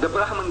India, the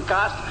Brahman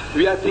caste,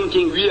 we are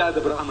thinking we are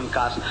the Brahman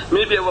caste.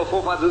 Maybe our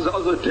forefathers are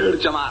also third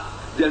Jamaat,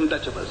 the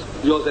untouchables,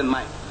 yours and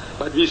mine.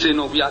 But we say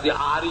no, we are the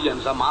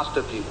Aryans, the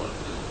master people.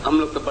 हम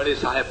लोग तो बड़े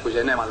साहेब कुछ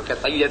है नहीं मालूम क्या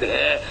सैयद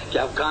है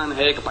क्या अफगान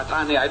है क्या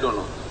पठान है, I don't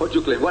know. What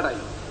you claim? What are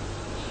you?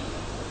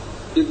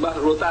 एक बार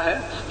रोता है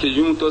कि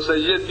यूं तो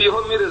सैयद भी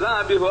हो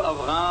मिर्जा भी हो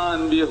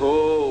अफगान भी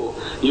हो,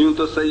 यूं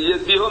तो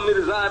सैयद भी हो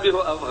मिर्जा भी हो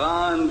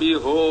अफगान भी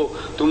हो,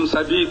 तुम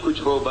सभी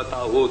कुछ हो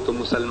बताओ तो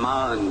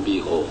मुसलमान भी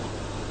हो.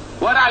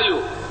 What are you?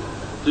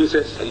 You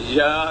say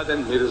Sayyad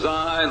and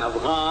Mirza and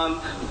Afghan,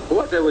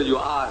 whatever you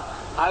are.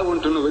 I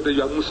want to know whether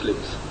you are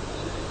Muslims.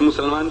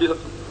 मुसलमान भी हो.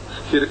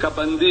 फिरका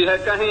बंदी है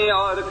कहीं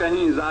और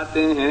कहीं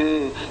जाते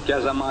हैं, क्या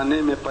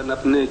जमाने में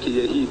पनपने की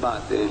यही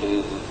बातें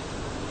हैं.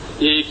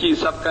 एक ही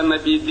सबका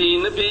नबी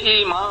दीन भी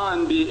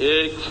ईमान भी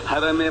एक,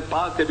 हरम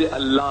पाक भी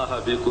अल्लाह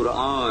भी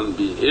कुरान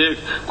भी एक,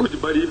 कुछ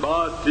बड़ी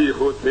बात थी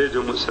होते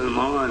जो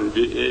मुसलमान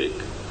भी एक.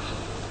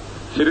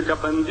 फिरका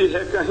बंदी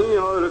है कहीं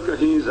और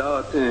कहीं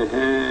जाते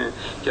हैं,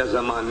 क्या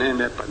जमाने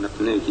में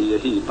पनपने की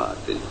यही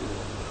बातें हैं.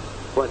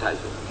 What are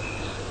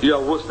you? You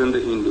are worse than the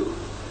Hindu.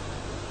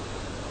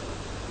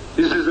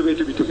 This is the way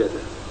to be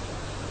together.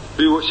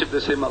 We worship the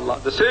same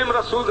Allah, the same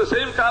Rasul, the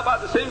same Kaaba,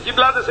 the same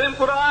Qibla, the same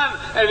Qur'an,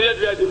 and yet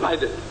we are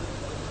divided.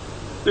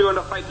 We want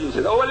to fight each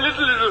other over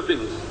little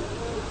things.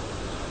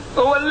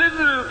 Over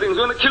little things. We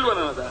want to kill one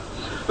another.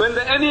 When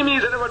the enemy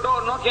is at our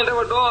door, knocking at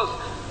our doors,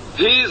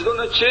 he is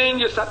going to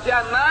change you.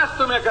 Satyanas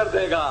tumhe kar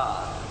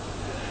dega.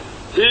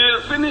 He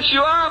will finish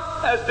you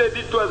up as they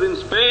did to us in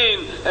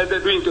Spain, as they're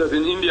doing to us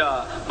in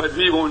India. But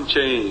we won't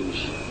change.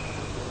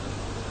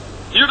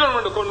 You don't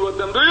want to convert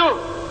them, do you?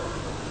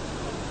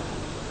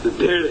 The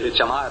Dhed hai,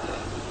 Chamar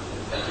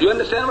hai. You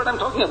understand what I'm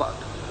talking about?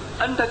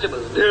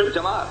 Untouchables, Dhed,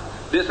 Chamar.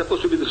 They're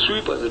supposed to be the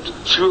sweepers that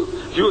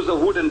use the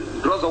wood and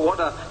draws the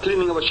water,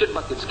 cleaning our shit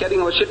buckets,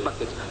 carrying our shit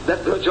buckets.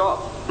 That's their job.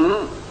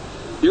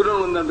 You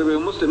don't want them to be a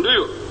Muslim, do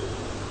you?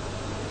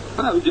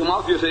 With your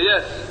mouth you say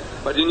yes,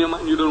 but in your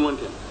mind you don't want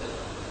him.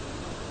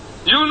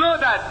 You know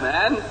that,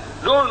 man.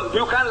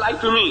 You can't lie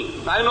to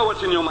me. I know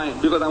what's in your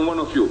mind because I'm one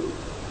of you.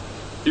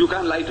 You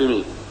can't lie to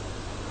me.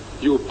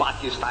 You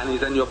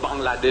Pakistanis and your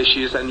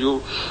Bangladeshis and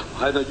you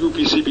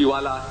UPCB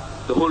wala,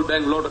 the whole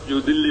Bangalore of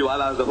you, Delhi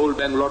wala, the whole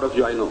Bangalore of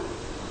you I know.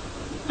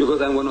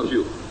 Because I'm one of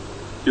you.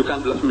 You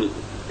can't bluff me.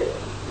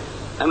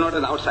 I'm not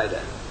an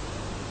outsider.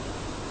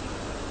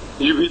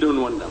 We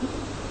don't want them.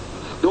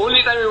 The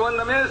only time we want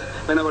them is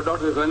when our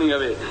daughter is running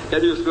away.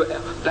 Can you do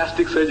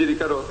plastic surgery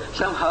karo?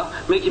 Somehow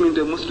make him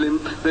into a Muslim,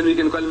 then we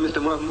can call him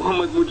Mr.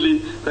 Muhammad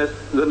Mudli.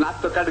 The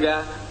naak to cut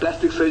gaya,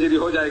 plastic surgery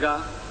ho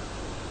jayega.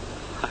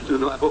 I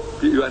don't know, I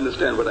hope you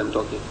understand what I'm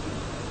talking.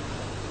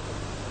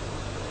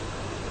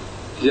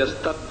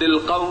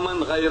 يَسْتَبْدِلْ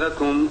قَوْمًا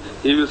غَيْرَكُمْ.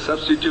 He will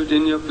substitute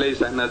in your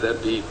place another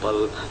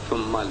people.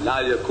 ثُمَّ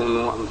لَا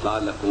يَكُونُوا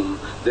أَمْثَالَكُمْ.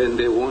 Then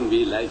they won't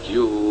be like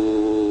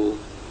you.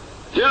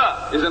 Here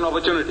is an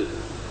opportunity.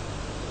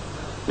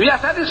 We are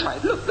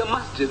satisfied. Look, the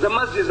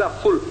masjids are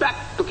full,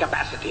 packed to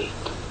capacity.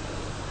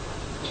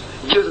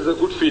 It gives us a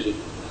good feeling.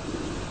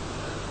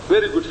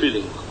 Very good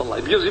feeling. Allah,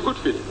 it gives you a good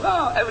feeling.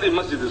 Every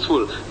masjid is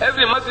full.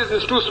 Every masjid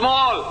is too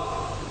small.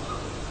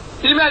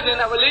 Imagine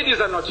our ladies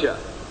are not here.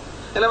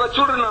 And our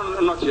children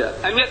are not here.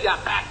 And yet they are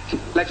packed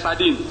like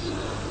sardines.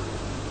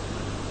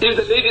 If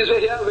the ladies were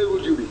here, where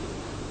would you be?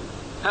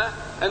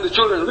 And the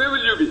children, where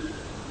will you be?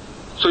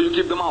 So you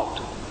keep them out.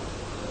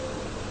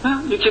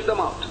 You keep them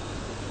out.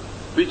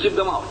 We keep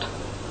them out.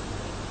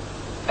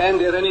 And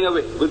they're running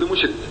away with the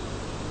mushrik.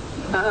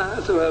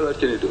 So what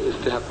can you do? It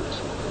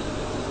happens.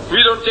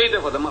 We don't cater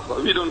for them, of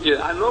course. We don't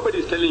care. And nobody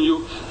is telling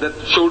you that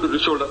shoulder to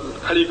shoulder,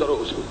 khadi karo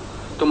usko.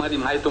 Tumhari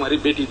mai, tumhari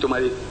beti,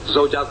 tumhari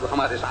zawja ko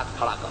hamare saath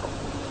khada karo.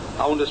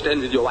 I want to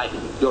stand with your wife,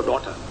 your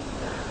daughter.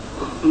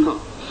 No.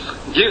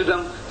 Give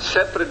them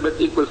separate but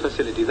equal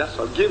facility, that's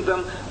all. Give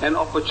them an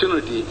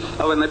opportunity.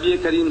 Our Nabi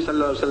Kareem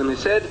sallallahu alaihi wasallam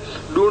said,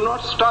 do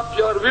not stop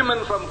your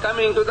women from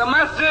coming to the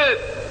masjid.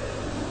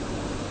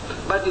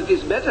 But it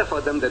is better for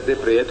them that they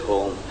pray at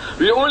home.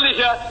 We only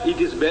hear, it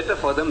is better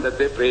for them that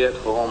they pray at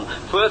home.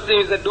 First thing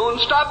is that don't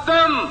stop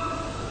them.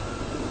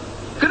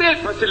 Create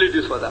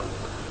facilities for them.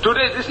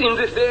 Today, in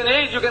this day and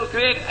age, you can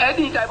create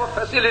any type of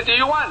facility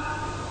you want.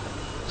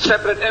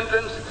 Separate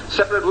entrance,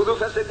 separate wudu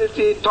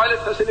facility,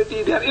 toilet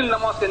facility. They are in the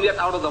mosque and yet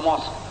out of the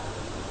mosque.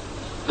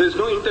 There is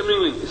no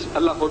intermingling.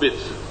 Allah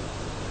forbids.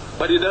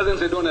 But He doesn't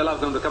say don't allow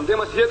them to come. They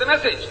must hear the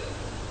message.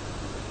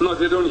 No,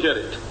 they don't hear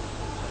it.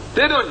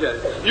 They don't hear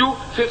it. You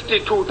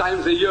 52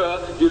 times a year,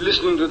 you're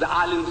listening to the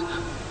alims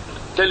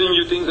telling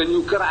you things and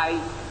you cry.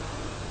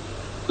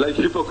 Like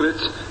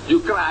hypocrites,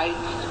 you cry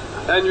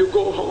and you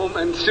go home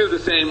and still the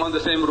same, on the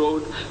same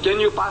road. Can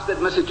you pass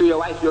that message to your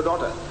wife, your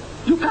daughter?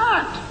 You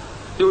can't.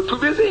 You're too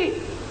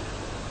busy.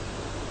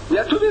 You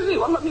are too busy.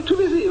 Wallah, you're too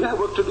busy. You have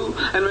work to do.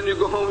 And when you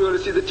go home, you want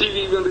to see the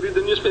TV, you want to read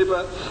the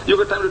newspaper. You've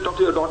got time to talk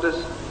to your daughters.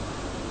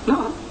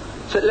 No.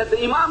 So let the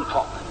Imam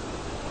talk.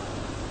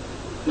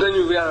 Then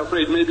we are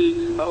afraid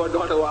maybe our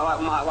daughter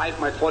or my wife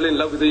might fall in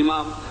love with the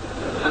Imam.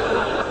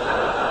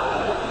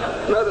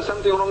 No, there's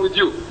something wrong with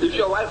you. If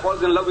your wife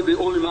falls in love with the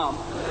old Imam,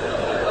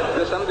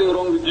 there's something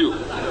wrong with you.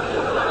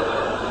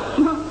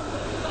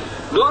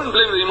 Don't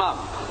blame the Imam.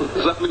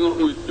 There's something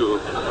wrong with you.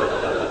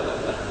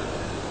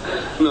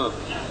 No.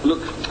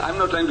 Look, I'm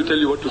not trying to tell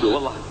you what to do.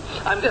 Wallah.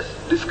 I'm just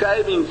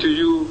describing to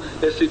you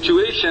a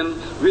situation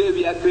where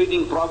we are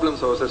creating problems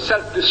for ourselves,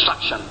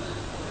 self-destruction.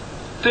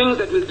 Things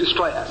that will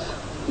destroy us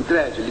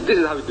gradually. This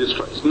is how it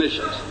destroys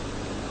nations.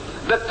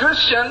 The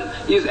Christian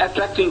is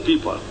attracting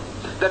people.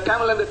 The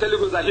Tamil and the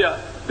Telugus are here.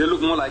 They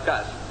look more like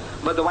us.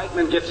 But the white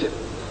man gets him.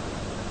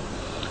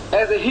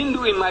 As a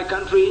Hindu in my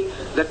country,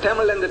 the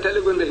Tamil and the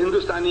Telugu and the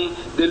Hindustani,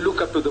 they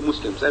look up to the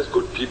Muslims as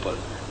good people.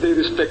 They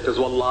respect us,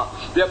 wallah.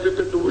 They are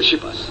prepared to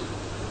worship us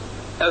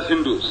as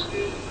Hindus.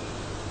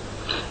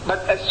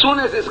 But as soon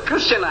as he's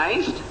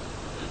Christianized,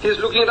 he's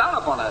looking down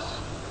upon us.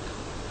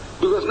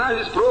 Because now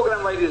he's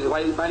programmed by his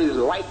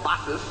white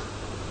passes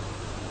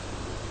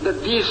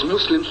that these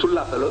Muslim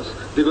Sulla fellows,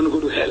 they're going to go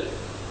to hell.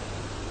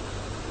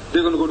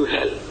 They're going to go to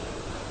hell.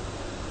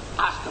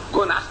 Ask them,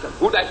 go and ask them,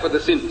 who died for the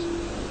sins?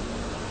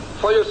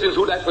 For your sins,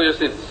 who died for your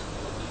sins?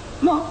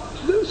 No,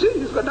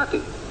 he's got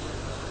nothing.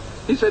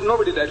 He said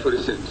nobody died for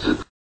his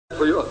sins.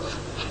 For yours.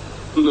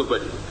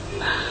 Nobody.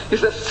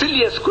 It's the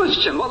silliest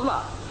question,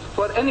 wallah.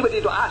 For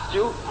anybody to ask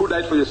you who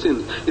died for your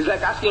sins. It's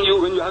like asking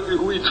you when you're hungry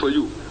who eats for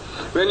you.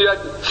 When you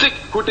are sick,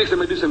 who takes the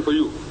medicine for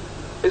you?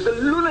 It's a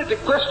lunatic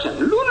question,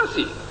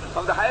 lunacy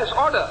of the highest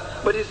order.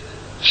 But it's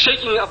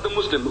shaking up the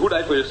Muslim. Who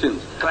died for your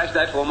sins? Christ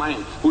died for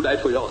mine. Who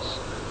died for yours?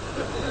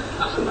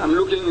 So I'm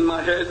looking in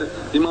my head,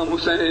 Imam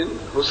Hussain,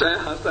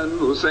 Hassan,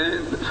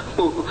 Hussain,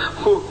 who,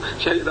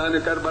 Shahidan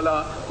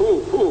Karbala,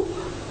 who?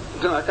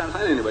 No, I can't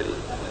find anybody.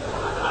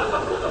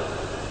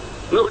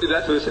 Nobody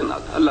died for his sin.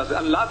 Allah says,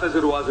 Allah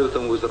taziru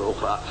waziratum wizra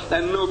ukhra.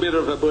 And no bearer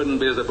of a burden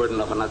bears the burden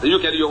of another. You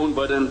carry your own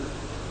burden,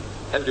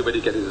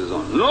 everybody carries his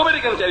own. Nobody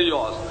can carry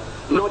yours,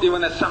 not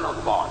even a son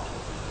of God.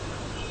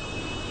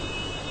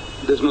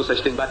 There's no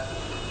such thing, but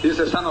he's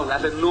a son of God.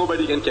 I said,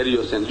 nobody can carry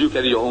your sins, you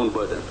carry your own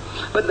burden.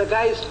 But the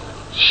guy is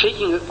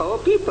shaking up our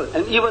people,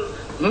 and even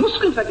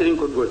Muslims are getting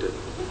converted.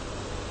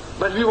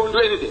 But we won't do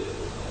anything.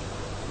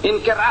 In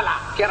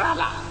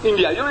Kerala,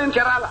 India, you know in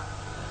Kerala,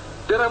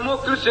 there are more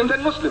Christians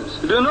than Muslims.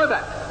 Do you know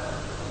that?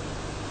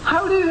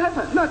 How did it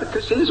happen? No, the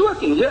Christian is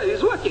working. Here he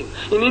is working.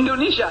 In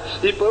Indonesia,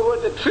 he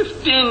perverted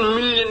 15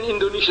 million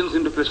Indonesians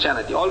into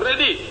Christianity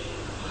already.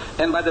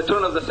 And by the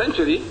turn of the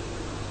century,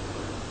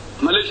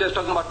 Malaysia is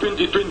talking about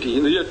 2020.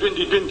 In the year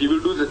 2020,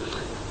 we'll do this.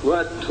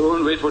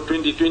 Don't wait for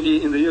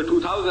 2020. In the year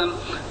 2000,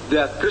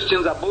 the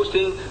Christians are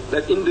boasting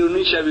that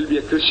Indonesia will be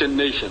a Christian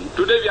nation.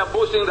 Today we are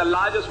boasting the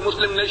largest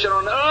Muslim nation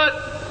on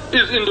earth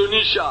is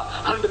Indonesia.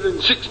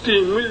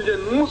 160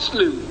 million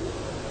Muslims.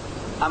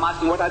 I'm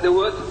asking, what are they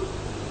worth?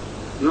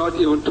 Not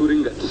even 2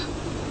 ringgits.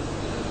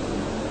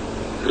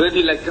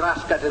 Ready like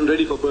grass cut and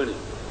ready for burning.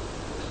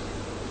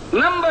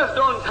 Numbers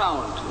don't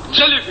count.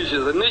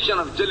 Jellyfishes, a nation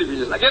of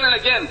jellyfishes. Again and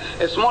again,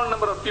 a small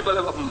number of people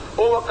have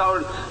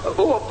overpowered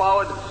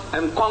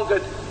and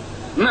conquered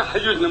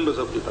huge numbers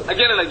of people.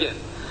 Again and again.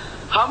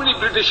 How many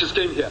Britishers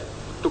came here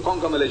to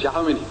conquer Malaysia?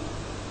 How many?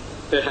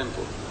 A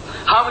handful.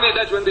 How many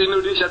Dutch went to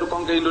Indonesia to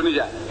conquer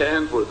Indonesia? A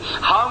handful.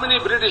 How many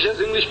Britishers,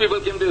 English people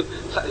came to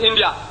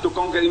India to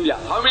conquer India?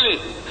 How many?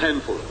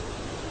 Handful.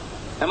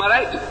 Am I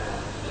right?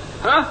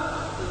 Huh?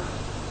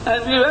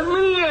 And we have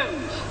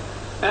millions.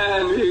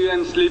 And we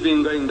went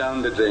sleeping, going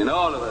down the drain,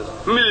 all of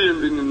us.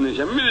 Millions in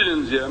Indonesia,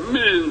 millions here,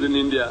 millions in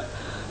India.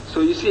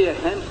 So you see a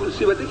handful,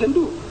 see what they can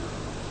do.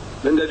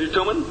 When they're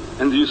determined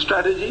and they use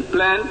strategy,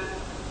 plan,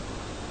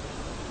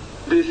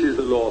 this is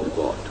the law of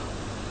God.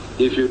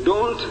 If you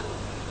don't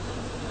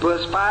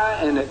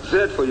perspire and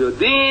exert for your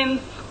deen,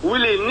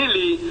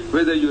 willy-nilly,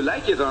 whether you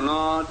like it or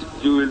not,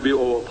 you will be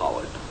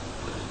overpowered.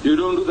 You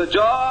don't do the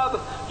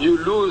job, you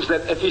lose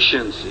that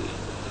efficiency.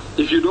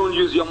 If you don't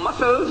use your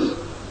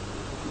muscles,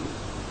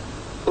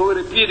 over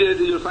a period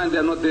you'll find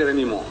they're not there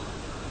anymore.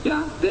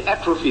 Yeah, they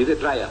atrophy, they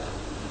dry up.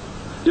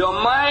 Your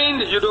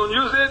mind, you don't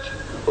use it,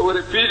 over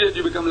a period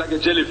you become like a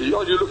jellyfish.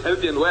 Oh, you look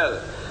healthy and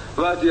well,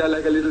 but you are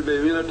like a little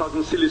baby,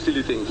 talking silly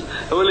things.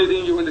 The only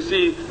thing you want to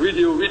see,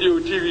 video,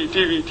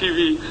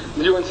 TV.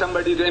 You want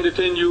somebody to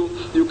entertain you,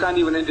 you can't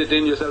even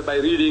entertain yourself by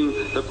reading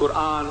the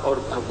Qur'an or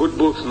good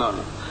books, no.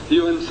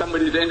 You want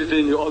somebody to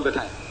entertain you all the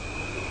time.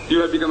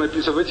 You have become a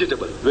piece of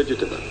vegetable.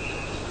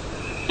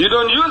 You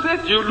don't use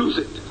it, you lose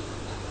it.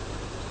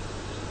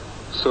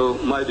 So,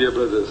 my dear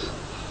brothers,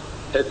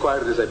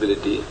 acquire this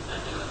ability.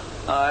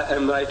 I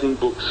am writing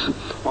books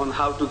on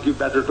how to give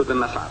better to the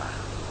Nasara.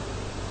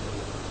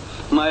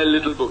 My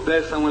little book,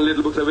 there's some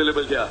little books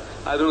available here.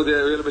 I don't know,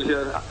 they're available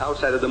here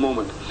outside at the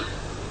moment.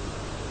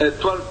 A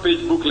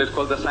 12-page booklet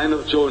called The Sign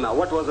of Jonah.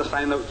 What was the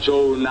sign of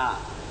Jonah?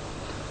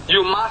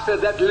 You master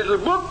that little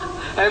book,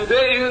 and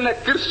there isn't a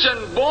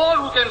Christian boy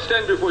who can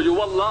stand before you.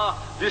 Wallah,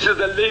 this is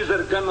the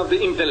laser gun of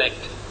the intellect.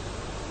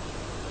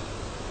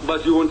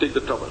 But you won't take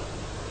the trouble.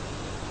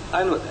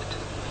 I know that.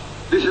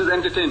 This is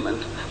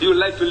entertainment. You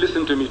like to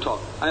listen to me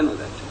talk. I know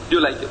that. You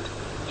like it.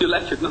 You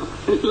like it, no?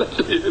 You like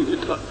to hear me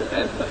talk.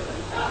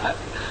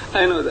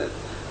 I know that.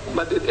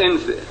 But it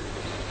ends there.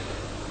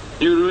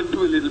 You will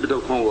do a little bit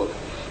of homework,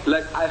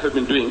 like I have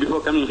been doing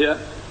before coming here.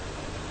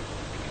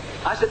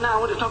 I said, now I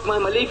want to talk to my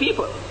Malay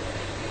people.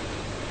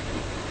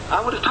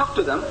 I want to talk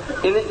to them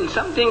in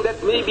something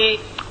that maybe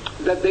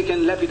that they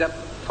can lap it up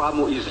far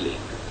more easily.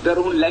 Their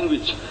own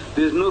language.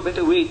 There is no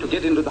better way to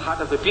get into the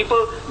heart of the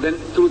people than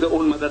through their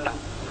own mother tongue.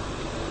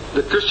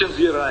 The Christians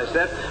realized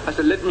that. I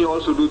said, let me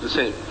also do the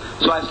same.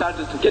 So I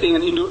started getting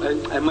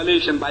a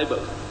Malaysian Bible.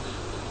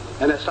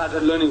 And I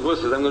started learning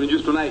verses I'm going to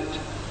use tonight.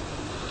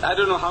 I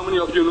don't know how many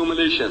of you know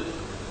Malaysian.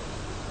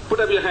 Put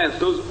up your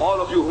hands,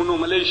 all of you who know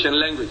Malaysian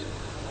language.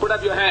 Put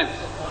up your hands.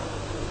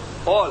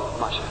 All,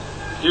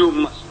 mashallah. You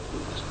must.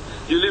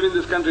 You live in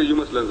this country, you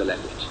must learn the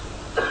language.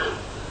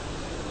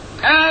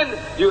 And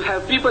you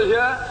have people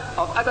here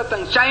of other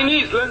tongues.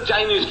 Chinese, learn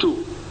Chinese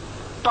too.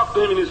 Talk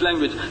to him in his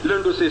language.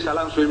 Learn to say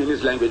salam to him in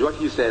his language, what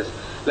he says.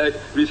 Like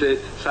we say,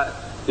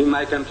 in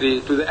my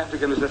country, to the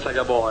African we say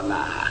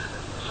sagabona.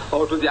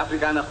 Or to the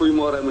Afrikaner,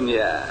 huimora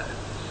munya.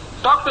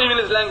 Talk to him in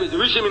his language,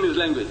 wish him in his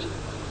language.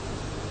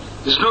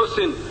 There's no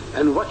sin.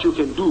 And what you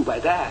can do by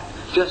that,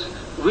 just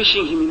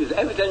wishing him in his,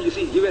 every time you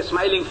see, give a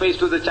smiling face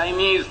to the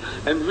Chinese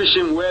and wish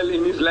him well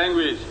in his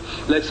language.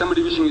 Like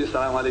somebody wishing you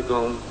salam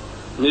alaikum,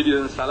 maybe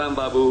then salam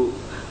babu.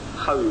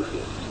 How you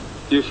feel?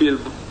 You feel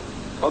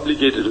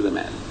obligated to the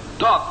man.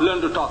 Talk, learn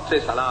to talk, say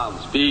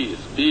salams, peace,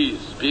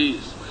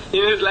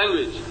 in his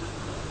language.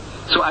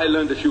 So I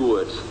learned a few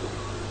words.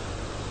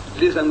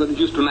 This I'm going to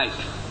use tonight.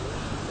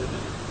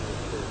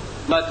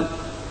 But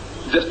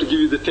just to give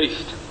you the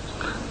taste.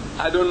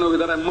 I don't know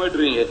whether I'm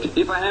murdering it.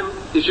 If I am,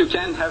 if you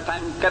can have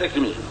time, correct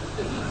me.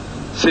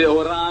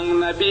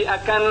 Seorang Nabi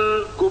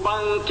akan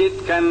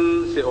kubangkitkan.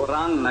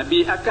 Seorang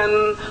Nabi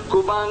akan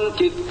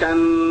kubangkitkan.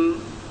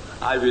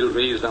 I will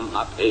raise them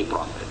up a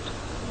prophet.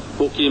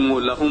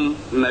 Uqimu lahum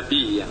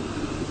nabiyan.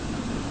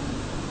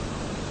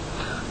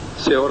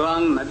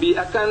 Seorang Nabi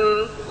akan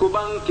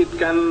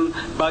kubangkitkan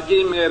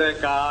bagi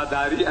mereka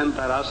dari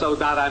antara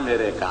saudara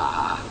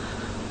mereka.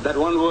 That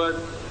one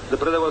word, the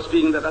brother was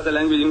speaking that other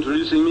language,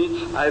 introducing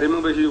me. I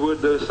remember his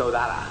word, the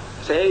saudara.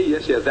 Say,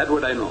 yes, that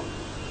word I know.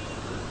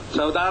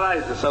 Saudara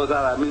is the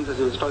saudara, means that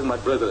he was talking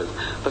about brothers.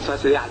 But so I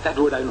say, yeah, that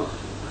word I know.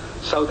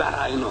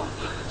 Saudara I know.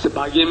 So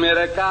bagi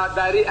mereka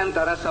dari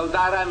antara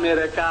saudara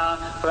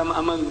mereka, from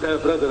among their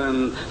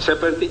brethren,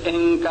 seperti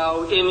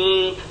engkau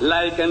ini,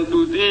 like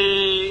unto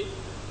thee.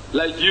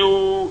 Like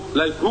you,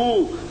 like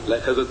who?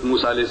 Like Hazrat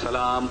Musa alayhi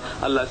salam.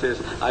 Allah says,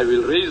 I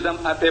will raise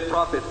them up a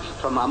prophet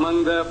from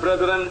among the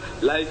brethren,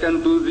 like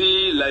unto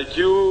thee, like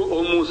you,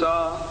 O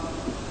Musa.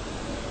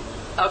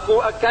 Aku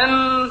akan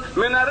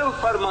menaruh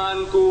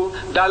farmanku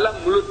dalam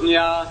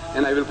mulutnya,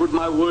 and I will put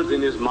my words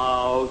in his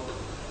mouth.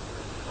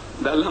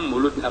 Dalam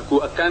mulutnya, aku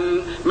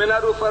akan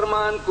menaruh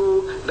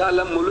farmanku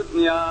dalam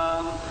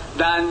mulutnya,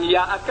 dan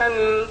ia akan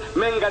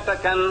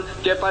mengatakan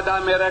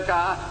kepada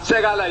mereka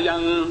segala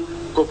yang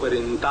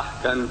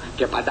kuperintahkan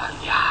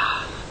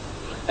kepadanya.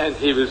 And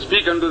he will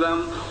speak unto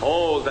them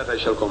all that I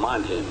shall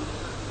command him.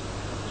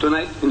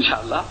 Tonight,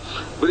 inshallah,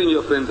 bring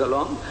your friends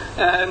along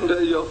and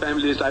your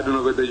families. I don't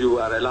know whether you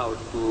are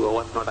allowed to or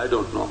whatnot, I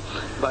don't know.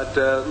 But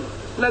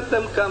let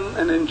them come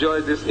and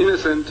enjoy this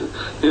innocent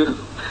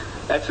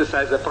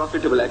exercise, a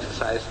profitable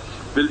exercise.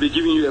 We'll be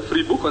giving you a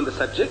free book on the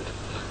subject.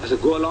 So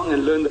go along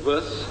and learn the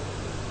verse.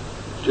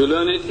 You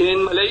learn it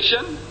in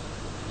Malaysian,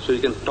 so you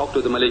can talk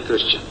to the Malay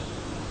Christian.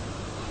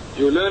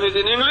 You learn it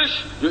in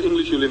English, your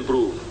English will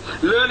improve.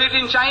 Learn it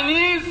in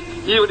Chinese,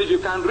 even if you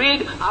can't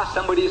read, ask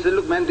somebody, say,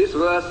 look man, this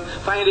verse,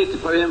 find it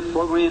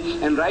for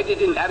me, and write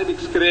it in Arabic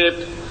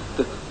script,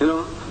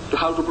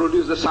 how to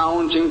produce the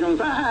sound, ching ching,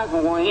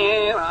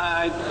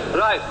 right.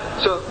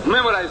 So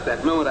memorize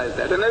that.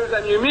 And every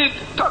time you meet,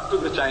 talk to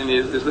the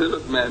Chinese. They say,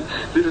 look man,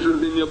 this is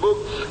in your book.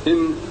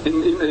 In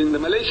the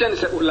Malaysian,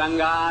 it's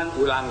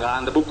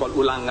Ulangan, the book called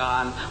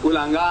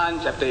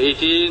Ulangan, chapter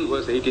 18,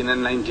 verse 18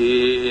 and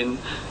 19.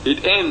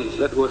 It ends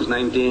at verse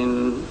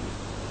 19.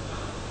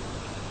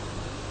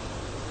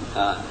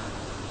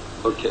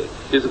 Okay,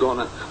 he's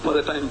gone for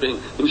the time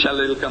being.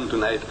 Inshallah, he'll come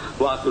tonight.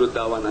 Wa akhiru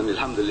da'wana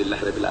alhamdulillahi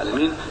rabbil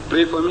alameen.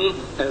 Pray for me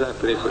as I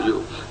pray for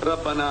you.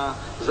 Rabbana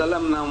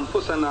zalamna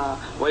anfusana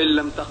wa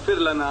illam taghfir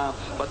lana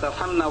wa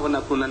tarhamna wa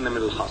nakunanna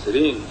minal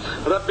khasirin.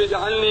 Rabbi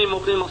ij'alni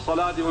muqima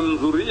as-salati wa min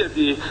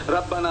dhurriyyati.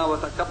 Rabbana wa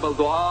taqabbal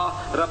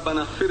du'a.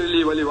 Rabbana ighfir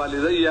li wa li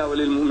walidayya wa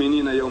lil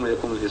mu'minina yawma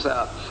yaqumul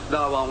hisab.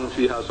 Da'wahum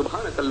fiha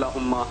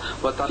subhanakallahumma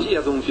wa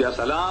tahiyyatuhum fiha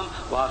salam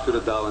wa akhiru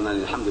da'wana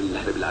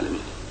alhamdulillahi rabbil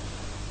alameen.